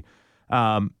internally.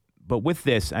 But with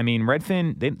this,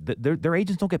 Redfin, their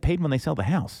agents don't get paid when they sell the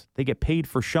house. They get paid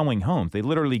for showing homes. They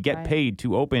literally get paid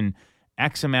to open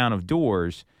X amount of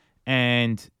doors.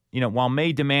 And, while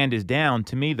May demand is down,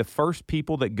 to me, the first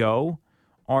people that go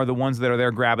are the ones that are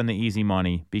there grabbing the easy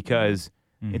money because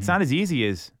it's not as easy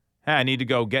as, hey, I need to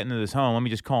go get into this home. Let me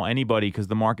just call anybody because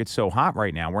the market's so hot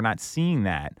right now. We're not seeing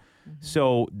that.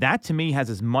 So that, to me, has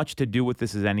as much to do with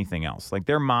this as anything else.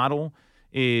 Their model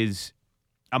is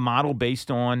a model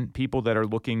based on people that are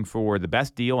looking for the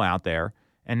best deal out there.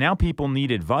 And now people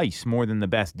need advice more than the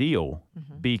best deal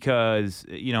because,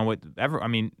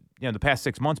 the past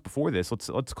 6 months before this,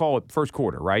 let's call it first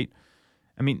quarter, right?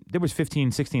 There was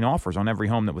 15, 16 offers on every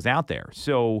home that was out there.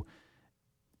 So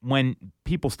when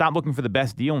people stop looking for the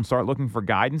best deal and start looking for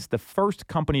guidance, the first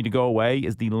company to go away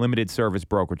is the limited service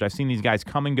brokerage. I've seen these guys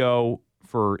come and go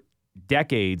for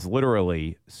decades,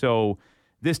 literally. So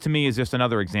this, to me, is just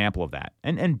another example of that.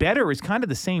 And Better is kind of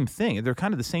the same thing. They're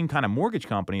kind of the same kind of mortgage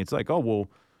company. It's like, we'll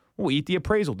eat the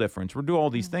appraisal difference. We'll do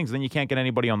all these things. Then you can't get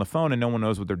anybody on the phone and no one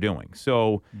knows what they're doing.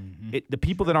 So the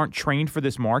people that aren't trained for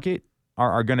this market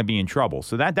are going to be in trouble.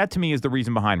 So that to me is the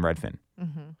reason behind Redfin.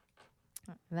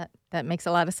 That makes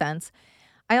a lot of sense.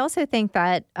 I also think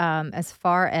that as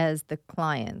far as the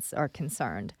clients are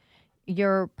concerned, we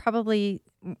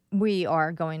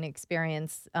are going to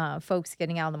experience folks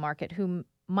getting out of the market who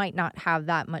might not have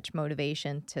that much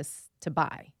motivation to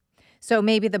buy. So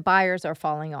maybe the buyers are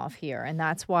falling off here, and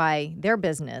that's why their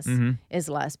business is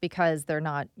less because they're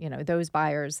not, those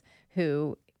buyers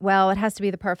who, it has to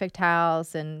be the perfect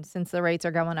house, and since the rates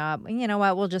are going up, you know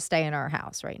what, we'll just stay in our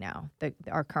house right now,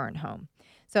 our current home.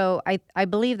 So I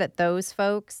believe that those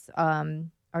folks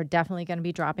are definitely going to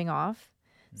be dropping off.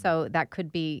 So that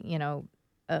could be,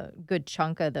 a good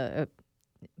chunk of the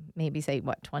maybe say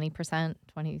 20%,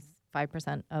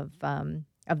 25%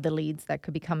 of the leads that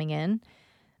could be coming in,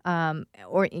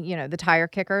 or the tire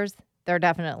kickers. They're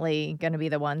definitely going to be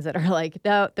the ones that are like,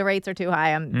 no, the rates are too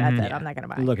high. That's it. I'm not going to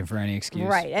buy. You're looking for any excuse.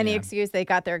 Right. Any excuse. They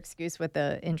got their excuse with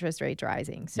the interest rates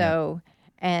rising. So,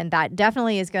 and that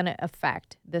definitely is going to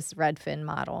affect this Redfin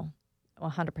model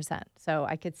 100%. So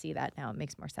I could see that now. It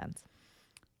makes more sense.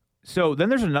 So then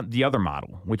there's the other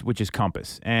model, which is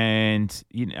Compass. And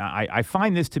I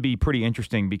find this to be pretty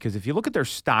interesting because if you look at their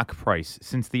stock price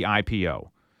since the IPO,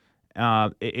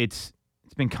 it's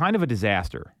been kind of a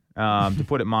disaster. To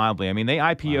put it mildly. I mean, they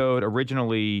IPO'd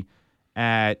originally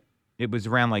it was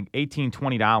around like $18,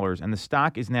 $20, and the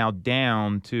stock is now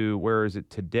down to, where is it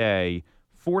today?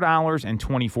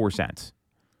 $4.24.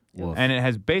 And it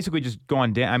has basically just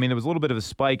gone down. I mean, there was a little bit of a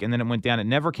spike, and then it went down. It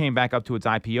never came back up to its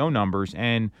IPO numbers.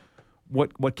 And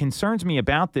what concerns me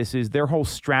about this is their whole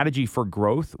strategy for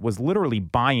growth was literally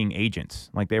buying agents.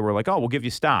 Like they were like, oh, we'll give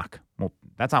you stock. Well,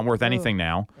 that's not worth anything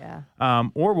now. Yeah.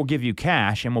 Or we'll give you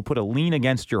cash and we'll put a lien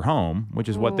against your home, which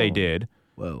is what they did.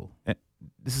 Whoa.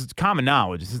 This is common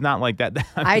knowledge. This is not like that.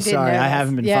 I didn't sorry, know I this.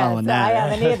 haven't been following that. I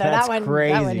haven't either. That's that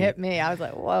crazy. one hit me. I was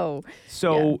like, whoa.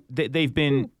 So they've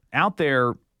been out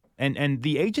there, and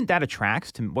the agent that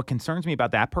attracts, to what concerns me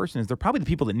about that person is they're probably the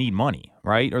people that need money,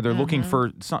 right? Or they're looking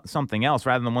for something else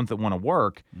rather than the ones that want to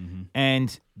work.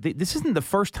 And this isn't the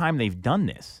first time they've done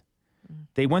this.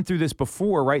 They went through this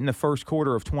before, right in the first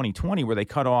quarter of 2020, where they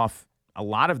cut off a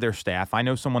lot of their staff. I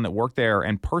know someone that worked there,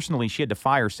 and personally, she had to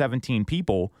fire 17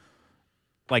 people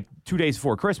like 2 days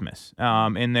before Christmas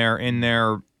in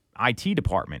their IT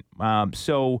department.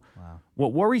 So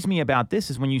what worries me about this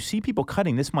is when you see people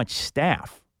cutting this much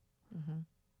staff,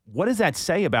 what does that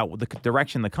say about the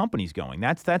direction the company's going?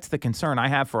 That's the concern I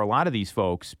have for a lot of these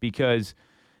folks, because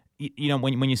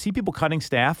when you see people cutting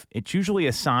staff, it's usually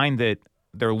a sign that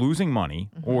they're losing money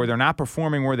or they're not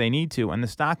performing where they need to, and the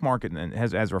stock market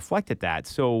has reflected that.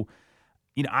 So,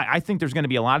 I think there's going to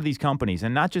be a lot of these companies,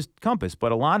 and not just Compass,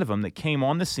 but a lot of them that came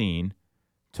on the scene,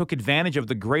 took advantage of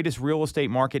the greatest real estate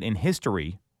market in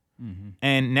history,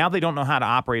 and now they don't know how to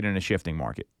operate in a shifting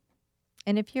market.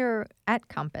 And if you're at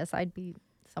Compass, I'd be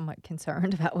somewhat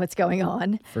concerned about what's going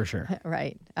on. For sure.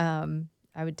 Right.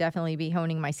 I would definitely be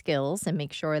honing my skills and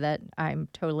make sure that I'm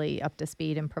totally up to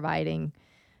speed and providing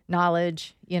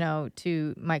knowledge,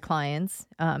 to my clients,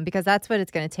 because that's what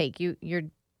it's going to take. You're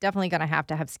definitely going to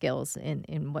have skills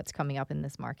in what's coming up in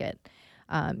this market.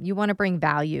 You want to bring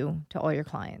value to all your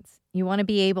clients. You want to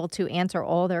be able to answer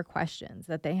all their questions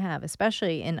that they have,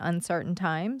 especially in uncertain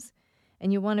times.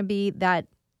 And you want to be that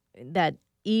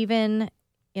even,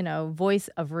 voice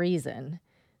of reason,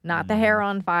 not the hair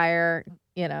on fire,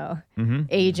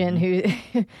 agent who,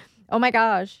 oh my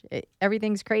gosh,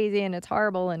 everything's crazy and it's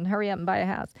horrible and hurry up and buy a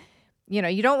house. You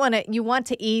want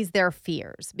to ease their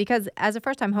fears, because as a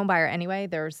first-time home buyer anyway,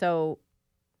 they're so,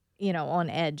 on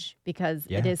edge because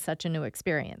it is such a new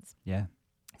experience. Yeah.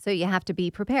 So you have to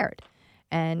be prepared,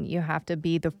 and you have to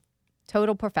be the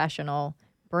total professional,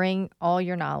 bring all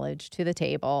your knowledge to the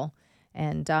table,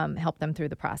 and help them through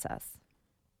the process.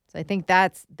 So I think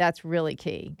that's really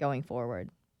key going forward.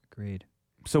 Agreed.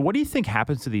 So what do you think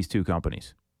happens to these two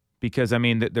companies? Because the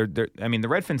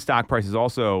Redfin stock price is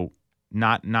also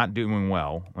not doing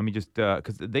well. Let me just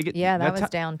because they get that was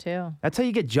down too. That's how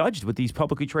you get judged with these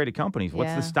publicly traded companies.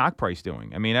 What's the stock price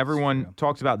doing? I mean, everyone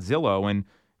talks about Zillow, and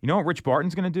you know what Rich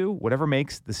Barton's going to do? Whatever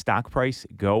makes the stock price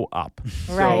go up.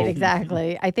 Right,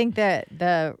 exactly. I think that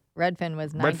the Redfin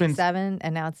was 97,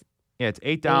 and now it's it's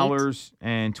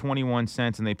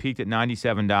 $8.21, and they peaked at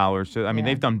 $97. So I mean,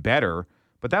 they've done better,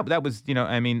 but that was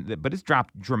but it's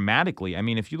dropped dramatically. I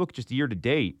mean, if you look just year to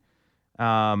date,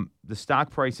 the stock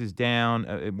price is down.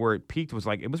 Where it peaked was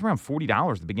it was around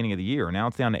 $40 at the beginning of the year. Now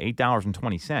it's down to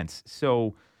 $8.20.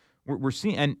 So we're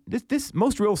seeing, and this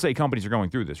most real estate companies are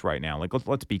going through this right now.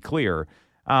 Let's be clear.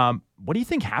 What do you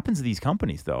think happens to these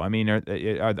companies, though? I mean, are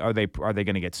they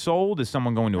going to get sold? Is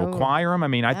someone going to acquire them? I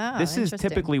mean, this is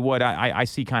typically what I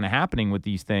see kind of happening with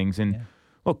these things. And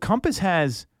look, Compass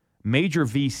has major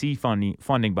VC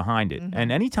funding behind it.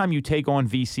 And anytime you take on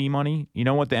VC money, you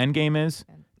know what the end game is?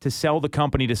 To sell the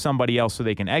company to somebody else so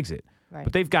they can exit. Right.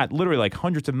 But they've got literally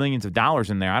hundreds of millions of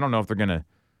dollars in there. I don't know if they're going to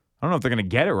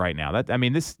get it right now.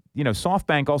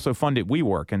 SoftBank also funded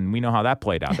WeWork, and we know how that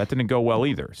played out. That didn't go well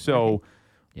either. So.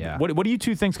 Yeah. What do you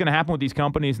two think is going to happen with these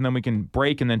companies? And then we can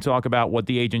break and then talk about what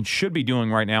the agents should be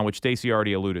doing right now, which Stacey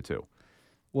already alluded to.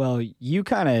 Well, you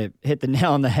kind of hit the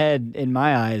nail on the head in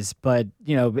my eyes, but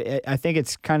I think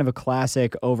it's kind of a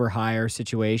classic overhire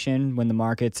situation. When the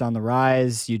market's on the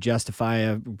rise, you justify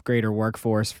a greater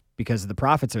workforce because the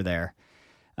profits are there,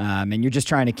 and you're just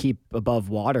trying to keep above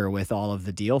water with all of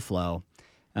the deal flow.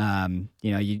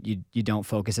 You don't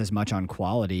focus as much on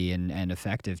quality and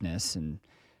effectiveness, and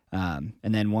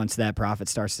then once that profit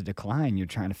starts to decline, you're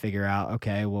trying to figure out,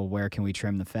 okay, well, where can we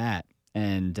trim the fat?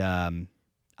 And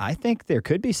I think there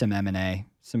could be some M&A,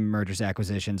 some mergers,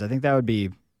 acquisitions. I think it'd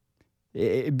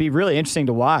be really interesting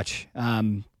to watch.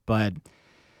 But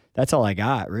that's all I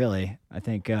got, really. I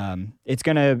think it's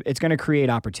gonna create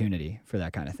opportunity for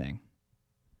that kind of thing.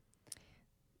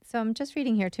 So I'm just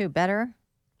reading here too. Better.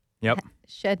 Yep.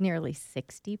 Shed nearly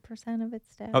 60% of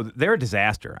its staff. Oh, they're a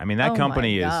disaster. I mean, that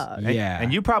company is. Yeah.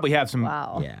 And you probably have some.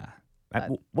 Wow. Yeah.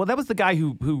 Well, that was the guy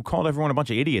who called everyone a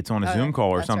bunch of idiots on a Zoom call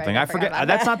or that's something. right. I forget. about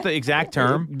That's that. not the exact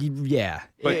term. Yeah.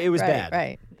 But- it was bad.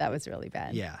 Right. That was really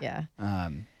bad. Yeah. Yeah.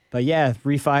 But yeah,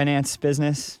 refinance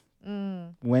business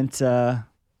went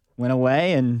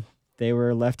away, and they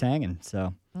were left hanging.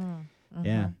 So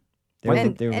yeah. They were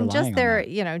And relying just on their,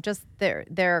 that. just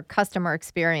their customer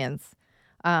experience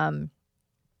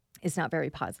is not very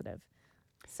positive.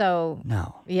 So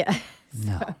No. yeah.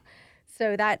 No.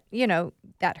 So that,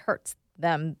 that hurts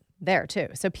them there too.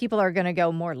 So people are going to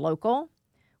go more local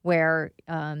where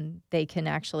they can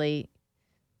actually,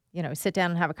 sit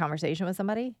down and have a conversation with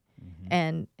somebody.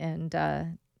 And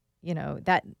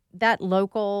that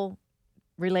local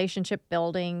relationship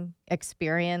building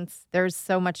experience, there's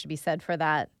so much to be said for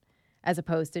that, as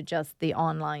opposed to just the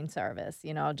online service.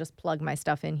 I'll just plug my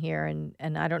stuff in here and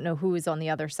I don't know who is on the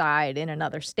other side in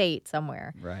another state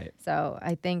somewhere. Right. So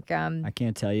I think I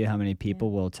can't tell you how many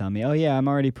people will tell me, "Oh yeah, I'm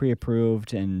already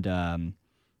pre-approved," and then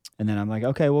I'm like,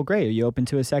 "Okay, well, great. Are you open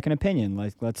to a second opinion?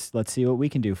 Let's see what we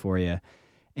can do for you."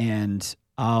 And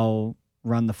I'll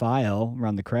run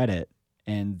the credit,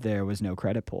 and there was no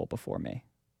credit pull before me.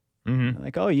 Mm-hmm.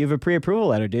 Like, "Oh, you have a pre-approval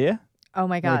letter, do you?" oh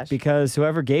my Like, gosh. because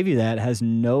whoever gave you that has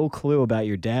no clue about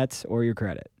your debts or your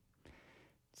credit.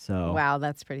 So Wow,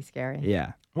 that's pretty scary.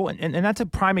 yeah. Well, and that's a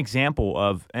prime example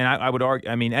of, and I would argue,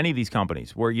 any of these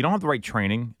companies where you don't have the right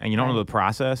training and you don't know the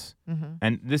process,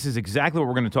 and this is exactly what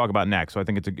we're going to talk about next. So I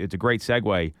think it's a great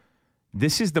segue.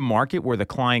 This is the market where the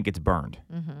client gets burned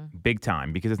big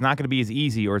time, because it's not going to be as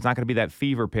easy, or it's not going to be that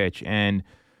fever pitch, and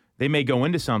they may go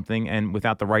into something and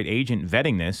without the right agent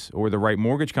vetting this or the right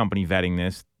mortgage company vetting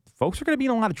this, folks are going to be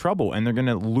in a lot of trouble and they're going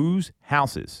to lose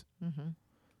houses.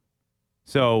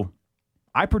 So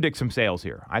I predict some sales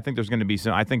here. I think there's going to be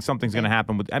I think something's going to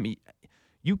happen with,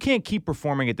 you can't keep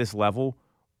performing at this level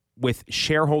with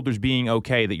shareholders being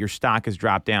okay that your stock has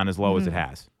dropped down as low as it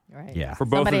has. Right. Yeah. For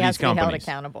both Somebody of has these to be held companies.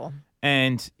 accountable.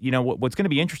 And what's going to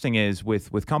be interesting is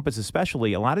with Compass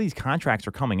especially, a lot of these contracts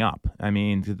are coming up.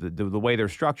 The way they're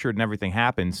structured and everything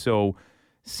happens. So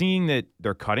seeing that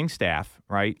they're cutting staff,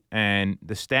 right, and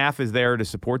the staff is there to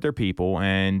support their people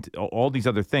and all these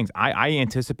other things, I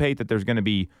anticipate that there's going to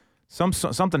be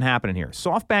something happening here.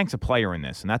 SoftBank's a player in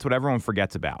this, and that's what everyone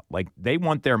forgets about. Like, they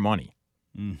want their money,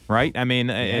 right?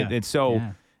 It's so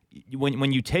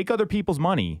when you take other people's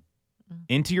money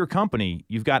into your company,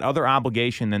 you've got other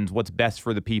obligation than what's best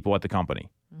for the people at the company.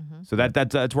 So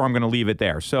that's where I'm going to leave it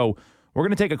there. So we're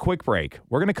going to take a quick break.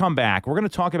 We're going to come back. We're going to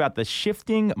talk about the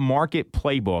shifting market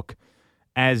playbook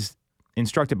as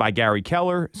instructed by Gary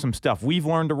Keller, some stuff we've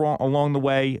learned along the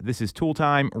way. This is Tool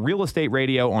Time, Real Estate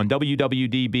Radio on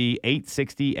WWDB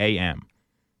 860 AM.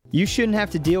 You shouldn't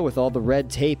have to deal with all the red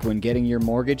tape when getting your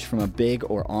mortgage from a big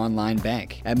or online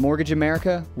bank. At Mortgage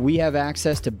America, we have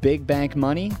access to big bank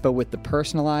money, but with the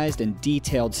personalized and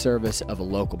detailed service of a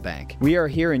local bank. We are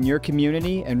here in your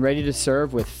community and ready to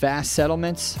serve with fast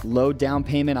settlements, low down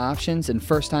payment options, and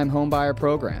first-time homebuyer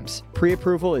programs.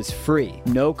 Pre-approval is free,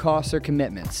 no costs or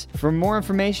commitments. For more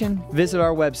information, visit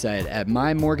our website at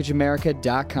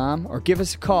mymortgageamerica.com or give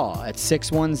us a call at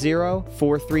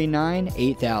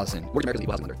 610-439-8000. Mortgage America's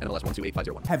equal housing lender. NMLS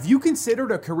 128501. Have you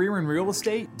considered a career in real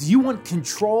estate? Do you want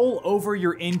control over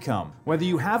your income? Whether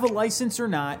you have a license or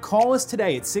not, call us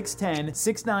today at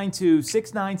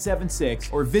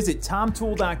 610-692-6976 or visit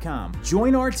TomTool.com.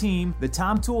 Join our team, the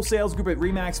Tom Tool Sales Group at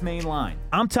RE/MAX Main Line.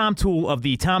 I'm Tom Tool of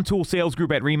the Tom Tool Sales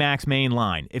Group at RE/MAX Main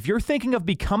Line. If you're thinking of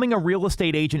becoming a real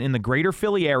estate agent in the greater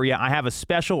Philly area, I have a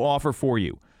special offer for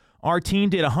you. Our team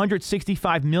did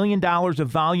 $165 million of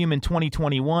volume in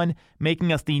 2021,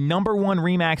 making us the #1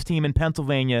 RE/MAX team in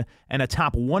Pennsylvania and a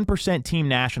top 1% team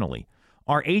nationally.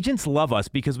 Our agents love us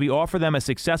because we offer them a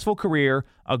successful career,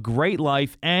 a great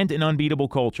life, and an unbeatable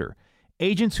culture.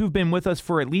 Agents who've been with us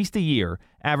for at least a year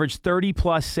average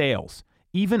 30-plus sales.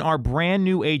 Even our brand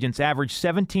new agents average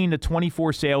 17 to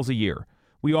 24 sales a year.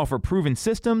 We offer proven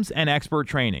systems and expert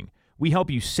training. We help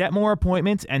you set more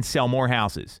appointments and sell more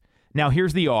houses. Now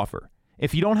here's the offer.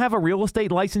 If you don't have a real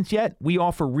estate license yet, we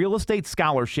offer real estate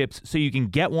scholarships so you can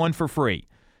get one for free.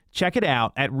 Check it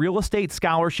out at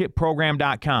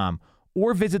realestatescholarshipprogram.com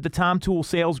or visit the Tom Tool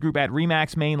Sales Group at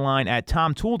RE/MAX Mainline at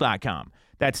tomtool.com.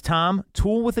 That's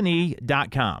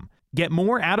tomtool.com. Get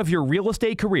more out of your real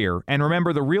estate career, and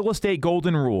remember the real estate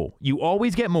golden rule. You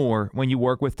always get more when you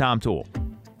work with Tom Tool.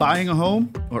 Buying a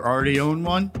home or already own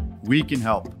one? We can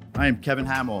help. I am Kevin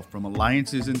Hamill from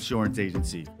Alliances Insurance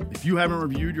Agency. If you haven't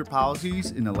reviewed your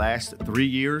policies in the last 3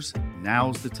 years,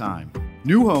 now's the time.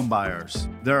 New home buyers,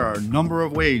 there are a number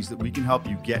of ways that we can help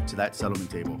you get to that settlement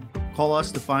table. Call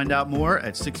us to find out more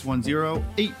at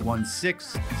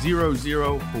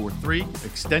 610-816-0043,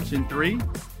 extension 3,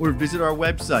 or visit our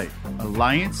website,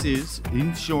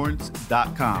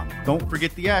 alliancesinsurance.com. Don't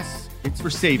forget the S, it's for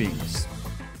savings.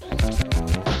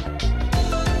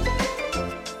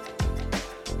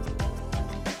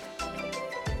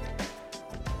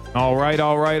 All right.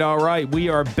 We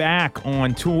are back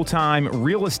on Tool Time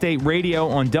Real Estate Radio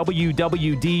on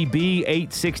WWDB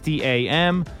 860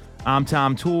 AM. I'm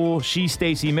Tom Tool. She's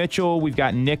Stacy Mitchell. We've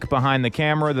got Nick behind the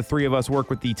camera. The three of us work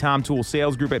with the Tom Tool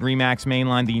Sales Group at RE/MAX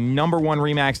Mainline, the number one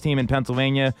RE/MAX team in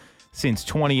Pennsylvania since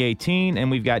 2018. And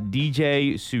we've got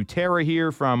DJ Sutera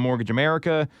here from Mortgage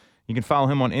America. You can follow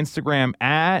him on Instagram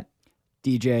at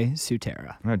DJ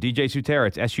Sutera. DJ Sutera.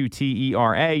 It's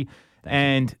Sutera.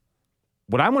 And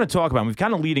what I want to talk about, we've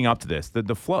kind of leading up to this,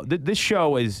 the flow. This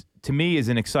show is, to me, is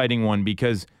an exciting one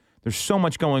because there's so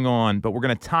much going on, but we're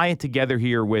going to tie it together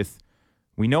here with,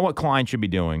 we know what clients should be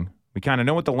doing. We kind of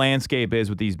know what the landscape is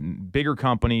with these bigger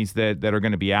companies that are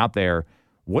going to be out there.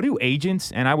 What do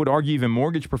agents, and I would argue even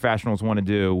mortgage professionals, want to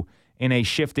do in a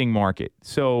shifting market?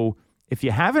 So if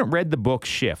you haven't read the book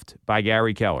Shift by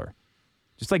Gary Keller,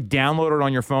 just like download it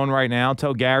on your phone right now.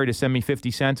 Tell Gary to send me 50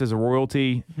 cents as a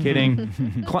royalty.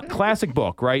 Kidding. Classic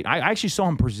book, right? I actually saw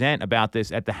him present about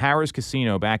this at the Harrah's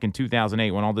Casino back in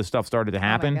 2008 when all this stuff started to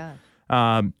happen. Oh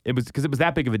my God. It was because it was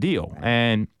that big of a deal. Right.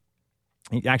 And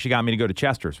he actually got me to go to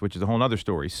Chester's, which is a whole other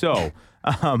story. So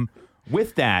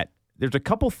with that, there's a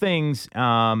couple things,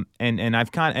 and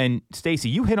Stacy,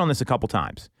 you hit on this a couple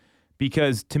times,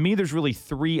 because to me there's really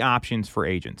three options for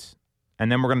agents. And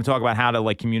then we're going to talk about how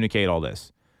to communicate all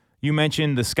this. You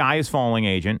mentioned the sky is falling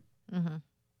agent. Mm-hmm.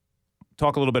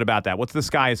 Talk a little bit about that. What's the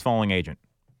sky is falling agent?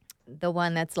 The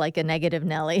one that's like a negative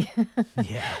Nelly.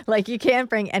 Yeah. Like you can't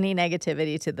bring any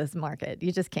negativity to this market.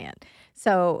 You just can't.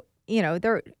 So,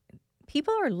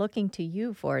 people are looking to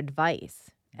you for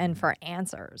advice and for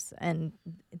answers, and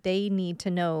they need to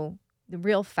know the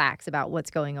real facts about what's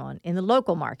going on in the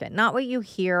local market, not what you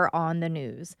hear on the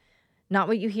news. Not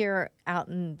what you hear out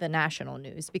in the national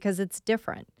news, because it's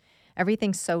different.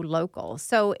 Everything's so local.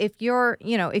 So if you're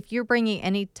bringing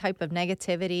any type of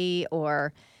negativity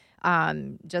or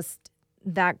just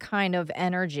that kind of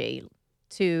energy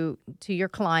to your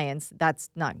clients, that's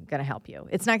not going to help you.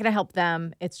 It's not going to help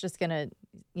them. It's just going to,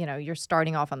 you're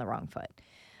starting off on the wrong foot.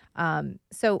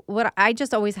 So what I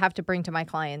just always have to bring to my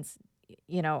clients,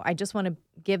 I just want to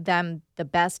give them the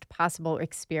best possible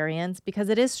experience, because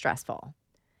it is stressful.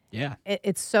 Yeah.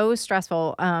 It's so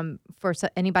stressful for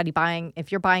anybody buying.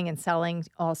 If you're buying and selling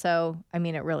also, I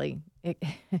mean,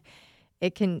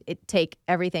 it can take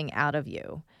everything out of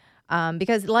you,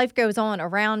 because life goes on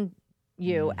around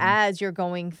you as you're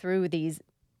going through these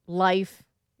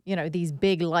these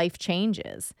big life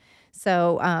changes.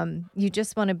 So you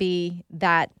just want to be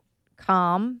that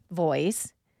calm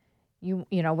voice.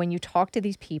 When you talk to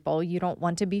these people, you don't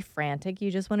want to be frantic. You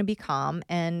just want to be calm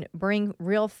and bring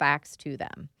real facts to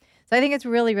them. So I think it's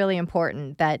really, really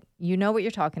important that you know what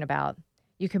you're talking about.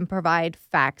 You can provide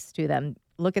facts to them.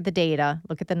 Look at the data,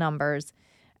 look at the numbers,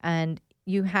 and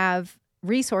you have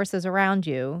resources around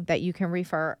you that you can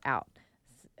refer out,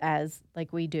 as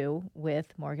like we do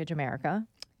with Mortgage America.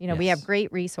 Yes. We have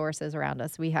great resources around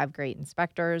us. We have great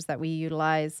inspectors that we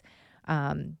utilize,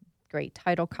 great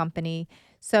title company.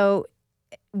 So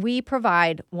we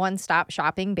provide one-stop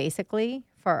shopping basically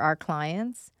for our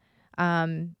clients.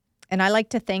 And I like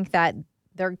to think that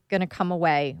they're going to come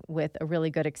away with a really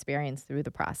good experience through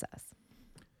the process.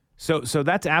 So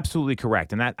that's absolutely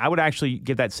correct. And that I would actually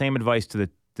give that same advice to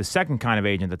the second kind of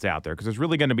agent that's out there, because there's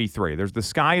really going to be three. There's the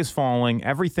sky is falling,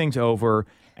 everything's over,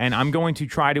 and I'm going to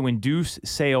try to induce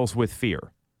sales with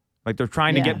fear. Like they're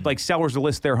trying to get sellers to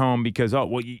list their home because,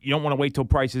 you don't want to wait till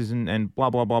prices and blah,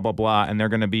 blah, blah, blah, blah, and they're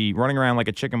going to be running around like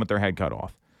a chicken with their head cut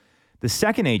off. The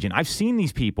second agent, I've seen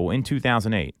these people in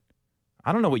 2008.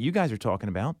 I don't know what you guys are talking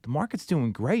about. The market's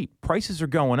doing great. Prices are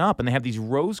going up, and they have these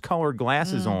rose-colored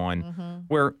glasses on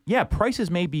where, yeah,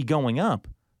 prices may be going up,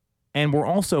 and we're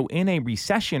also in a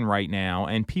recession right now,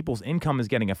 and people's income is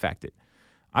getting affected.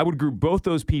 I would group both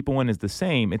those people in as the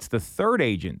same. It's the third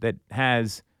agent that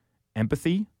has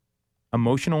empathy,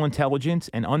 emotional intelligence,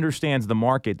 and understands the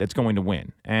market that's going to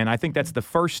win. And I think that's the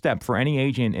first step for any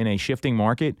agent in a shifting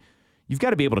market. You've got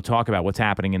to be able to talk about what's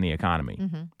happening in the economy.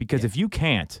 Because if you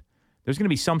can't, there's going to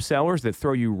be some sellers that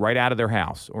throw you right out of their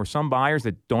house, or some buyers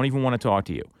that don't even want to talk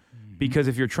to you. Because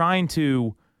if you're trying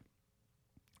to,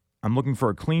 I'm looking for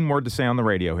a clean word to say on the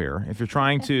radio here. If you're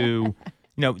trying to,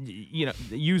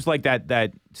 use like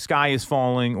that sky is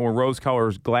falling or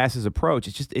rose-colored glasses approach,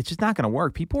 it's just not going to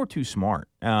work. People are too smart.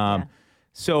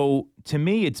 So to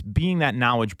me, it's being that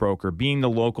knowledge broker, being the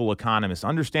local economist,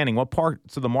 understanding what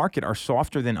parts of the market are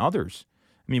softer than others.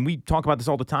 I mean, we talk about this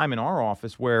all the time in our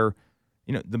office where,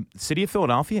 the city of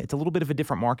Philadelphia, it's a little bit of a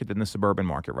different market than the suburban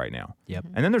market right now. Yep.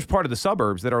 And then there's part of the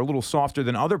suburbs that are a little softer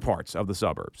than other parts of the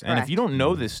suburbs. And if you don't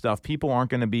know this stuff, people aren't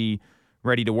going to be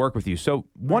ready to work with you. So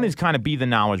one is kind of be the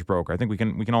knowledge broker. I think we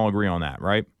can all agree on that,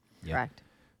 right? Correct.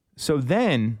 So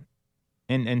then,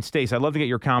 and Stace, I'd love to get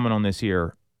your comment on this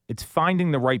here. It's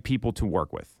finding the right people to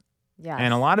work with. Yes.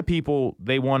 And a lot of people,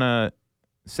 they want to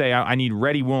say, I need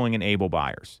ready, willing, and able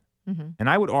buyers. And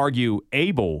I would argue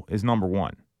able is number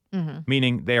one,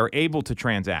 meaning they are able to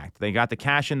transact. They got the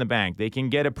cash in the bank. They can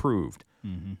get approved.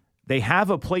 They have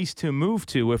a place to move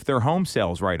to if their home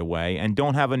sells right away and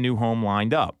don't have a new home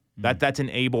lined up. That's an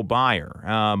able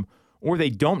buyer. Or they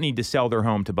don't need to sell their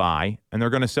home to buy, and they're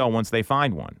going to sell once they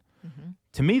find one.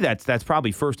 To me, that's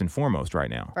probably first and foremost right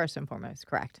now. First and foremost,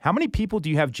 correct. How many people do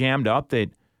you have jammed up that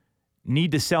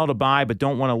need to sell to buy but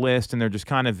don't want to list, and they're just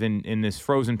kind of in this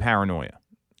frozen paranoia?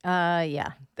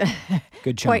 Yeah.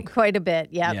 Good chunk. Quite a bit,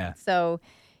 yep. Yeah. So,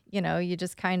 you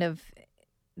just kind of,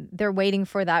 they're waiting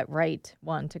for that right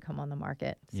one to come on the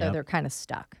market. So Yep. they're kind of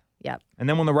stuck. Yep. And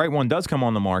then when the right one does come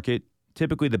on the market,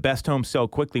 typically the best homes sell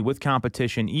quickly with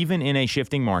competition, even in a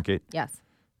shifting market. Yes.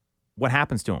 What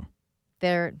happens to them?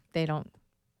 They're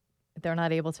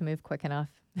not able to move quick enough.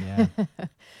 Yeah.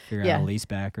 Figure Yeah. out a lease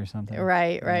back or something.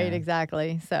 Right, Yeah.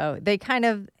 exactly. So they kind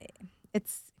of,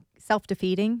 it's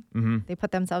self-defeating. They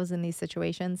put themselves in these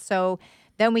situations. So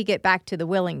then we get back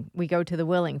to we go to the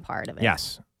willing part of it.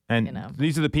 Yes. And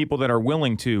these are the people that are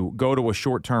willing to go to a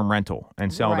short-term rental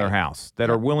and sell their Right. house, that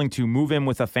are willing to move in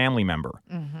with a family member,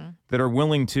 that are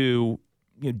willing to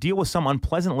deal with some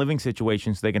unpleasant living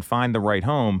situations so they can find the right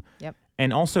home. Yep.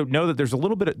 And also know that there's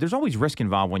there's always risk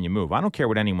involved when you move. I don't care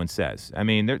what anyone says. I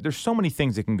mean, there's so many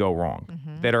things that can go wrong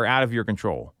that are out of your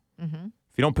control.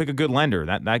 If you don't pick a good lender,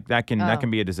 that can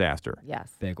be a disaster.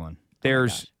 Yes. Big one.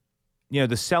 There's,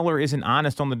 the seller isn't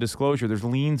honest on the disclosure. There's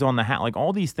liens on the house, like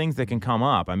all these things that can come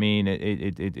up. I mean,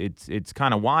 it's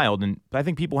kind of wild, and I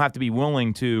think people have to be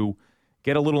willing to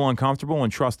get a little uncomfortable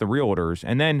and trust the realtors,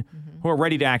 and then who are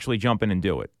ready to actually jump in and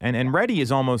do it. And ready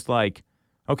is almost like,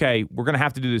 okay, we're going to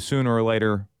have to do this sooner or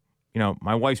later.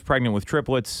 My wife's pregnant with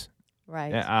triplets.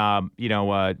 Right.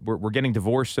 We're getting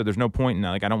divorced, so there's no point in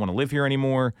I don't want to live here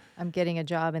anymore. I'm getting a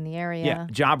job in the area. Yeah,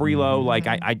 job reload. Like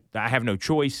I have no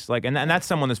choice. Like, and that's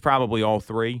someone that's probably all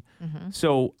three.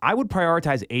 So I would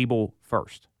prioritize able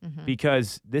first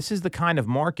because this is the kind of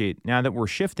market now that we're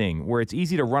shifting where it's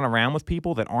easy to run around with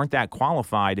people that aren't that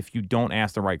qualified if you don't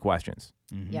ask the right questions.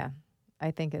 Yeah. I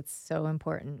think it's so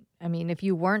important. I mean, if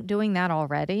you weren't doing that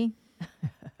already,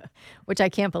 which I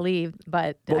can't believe,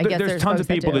 but I guess there's tons of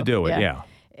people to do it. Yeah.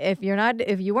 If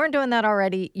you weren't doing that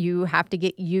already, you have to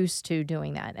get used to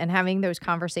doing that and having those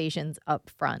conversations up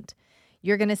front.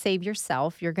 You're going to save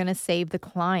yourself. You're going to save the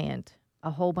client a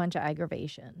whole bunch of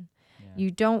aggravation. Yeah. You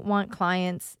don't want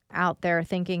clients out there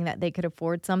thinking that they could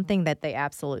afford something that they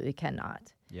absolutely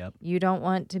cannot. Yep. You don't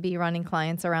want to be running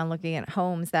clients around looking at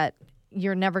homes that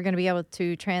you're never going to be able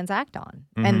to transact on.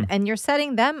 And you're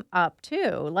setting them up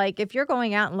too. Like if you're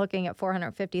going out and looking at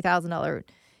 $450,000,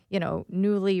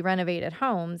 newly renovated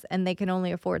homes and they can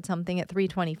only afford something at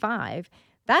 $325,000,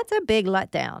 that's a big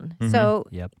letdown. So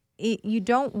you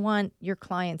don't want your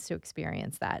clients to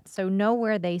experience that. So know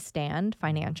where they stand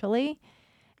financially.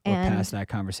 Or And pass that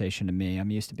conversation to me.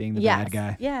 I'm used to being the bad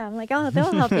guy. Yeah, I'm like, oh,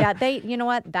 they'll help you out. You know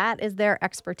what? That is their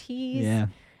expertise. Yeah.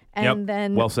 And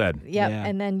then well said. Yep. Yeah.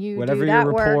 And then you Whatever do that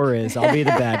your work. rapport is, I'll be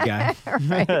the bad guy.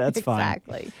 Right, That's fine.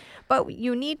 exactly. But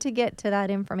you need to get to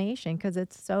that information because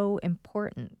it's so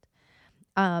important.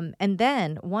 And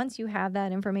then once you have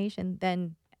that information,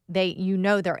 then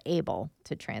they're able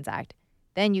to transact.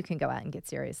 Then you can go out and get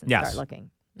serious and start looking.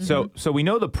 So we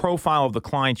know the profile of the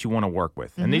clients you want to work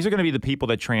with. And these are going to be the people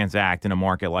that transact in a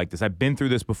market like this. I've been through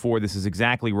this before. This is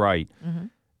exactly right.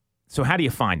 So how do you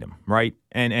find them, right?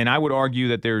 And I would argue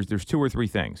that there's 2 or 3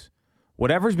 things.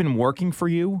 Whatever's been working for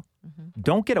you,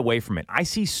 don't get away from it. I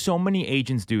see so many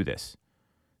agents do this.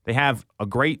 They have a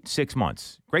great 6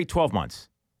 months, great 12 months,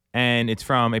 and it's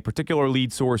from a particular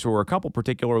lead source or a couple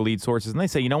particular lead sources, and they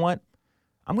say, you know what?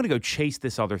 I'm going to go chase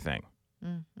this other thing.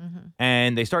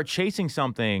 And they start chasing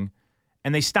something,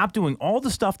 and they stop doing all the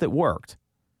stuff that worked,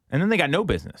 and then they got no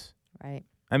business. Right.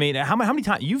 I mean, how many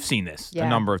times? You've seen this a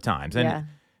number of times. And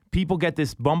people get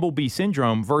this bumblebee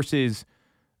syndrome versus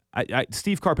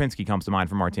Steve Karpinski comes to mind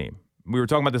from our team. We were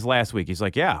talking about this last week.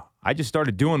 Had yeah, I just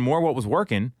started doing more what was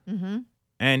working,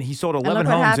 and he sold 11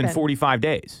 homes in 45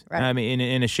 days. Right. I mean,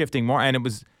 in a shifting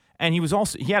market, and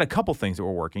he had a couple things that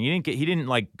were working. He didn't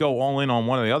like go all in on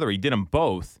one or the other. He did them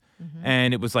both,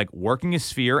 and it was like working his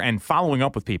sphere and following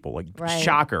up with people. Like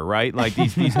shocker, right? Like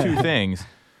these 2 things.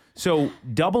 So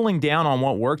doubling down on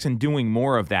what works and doing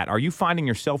more of that. Are you finding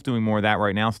yourself doing more of that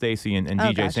right now, Stacey and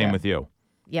DJ? Gotcha. Same with you.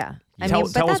 Yeah.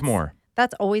 Tell us more.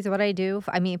 That's always what I do.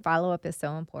 I mean, follow-up is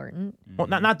so important. Well,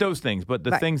 not those things, but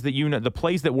the things that you know, the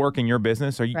plays that work in your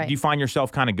business. Do you find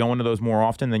yourself kind of going to those more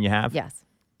often than you have? Yes,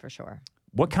 for sure.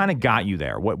 What kind of got you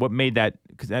there? What made that?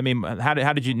 Because I mean, how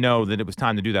did you know that it was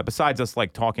time to do that? Besides us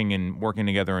like talking and working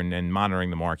together and monitoring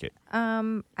the market.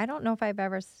 I don't know if I've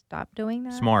ever stopped doing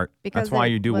that. Smart. Because that's why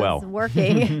you do well.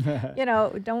 Working.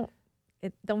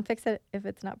 Don't fix it if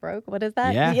it's not broke. What is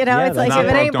that? Yeah. It's like if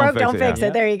it ain't broke, don't fix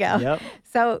it. There you go. Yep.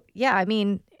 So yeah, I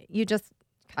mean, you just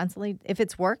constantly, if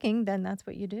it's working, then that's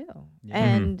what you do,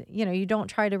 and you don't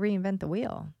try to reinvent the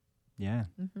wheel. Yeah.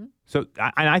 So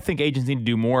I think agents need to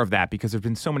do more of that because there's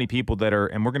been so many people that are,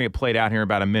 and we're going to get played out here in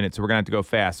about a minute, so we're going to have to go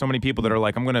fast. So many people that are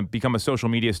like, I'm going to become a social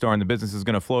media star and the business is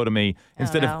going to flow to me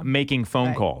instead of making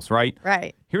phone calls, right?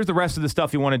 Right. Here's the rest of the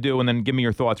stuff you want to do, and then give me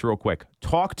your thoughts real quick.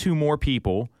 Talk to more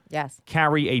people. Yes.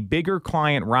 Carry a bigger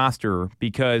client roster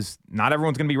because not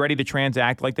everyone's going to be ready to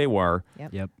transact like they were.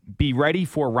 Yep. Be ready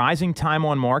for rising time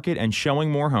on market and showing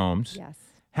more homes. Yes.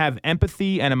 Have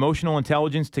empathy and emotional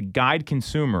intelligence to guide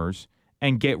consumers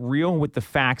and get real with the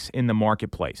facts in the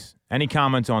marketplace. Any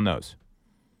comments on those?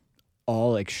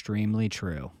 All extremely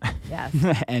true. Yes.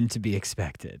 And to be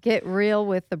expected. Get real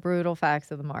with the brutal facts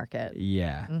of the market.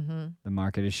 Yeah. The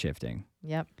market is shifting.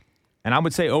 Yep. And I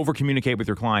would say over-communicate with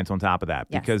your clients on top of that.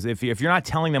 Yes. Because if you're not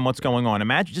telling them what's going on,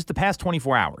 imagine just the past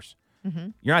 24 hours.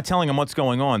 You're not telling them what's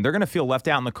going on. They're going to feel left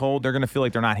out in the cold. They're going to feel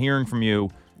like they're not hearing from you.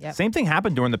 Yep. Same thing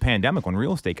happened during the pandemic when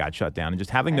real estate got shut down. And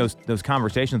just having those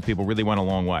conversations with people really went a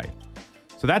long way.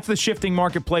 So that's the Shifting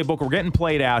Market Playbook. We're getting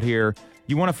played out here.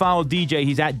 You want to follow DJ.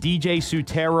 He's at DJ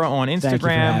Sutera on Instagram. Thank you for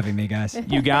having me, guys.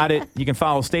 You got it. You can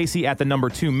follow Stacey at the number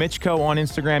 2 Mitchko on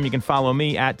Instagram. You can follow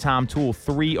me at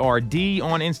TomTool3RD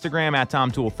on Instagram, at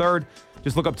TomTool3rd.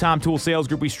 Just look up Tom Tool Sales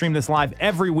Group. We stream this live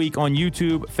every week on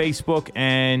YouTube, Facebook,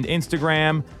 and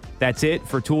Instagram. That's it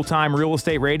for Tool Time Real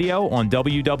Estate Radio on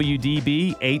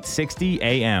WWDB 860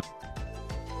 AM.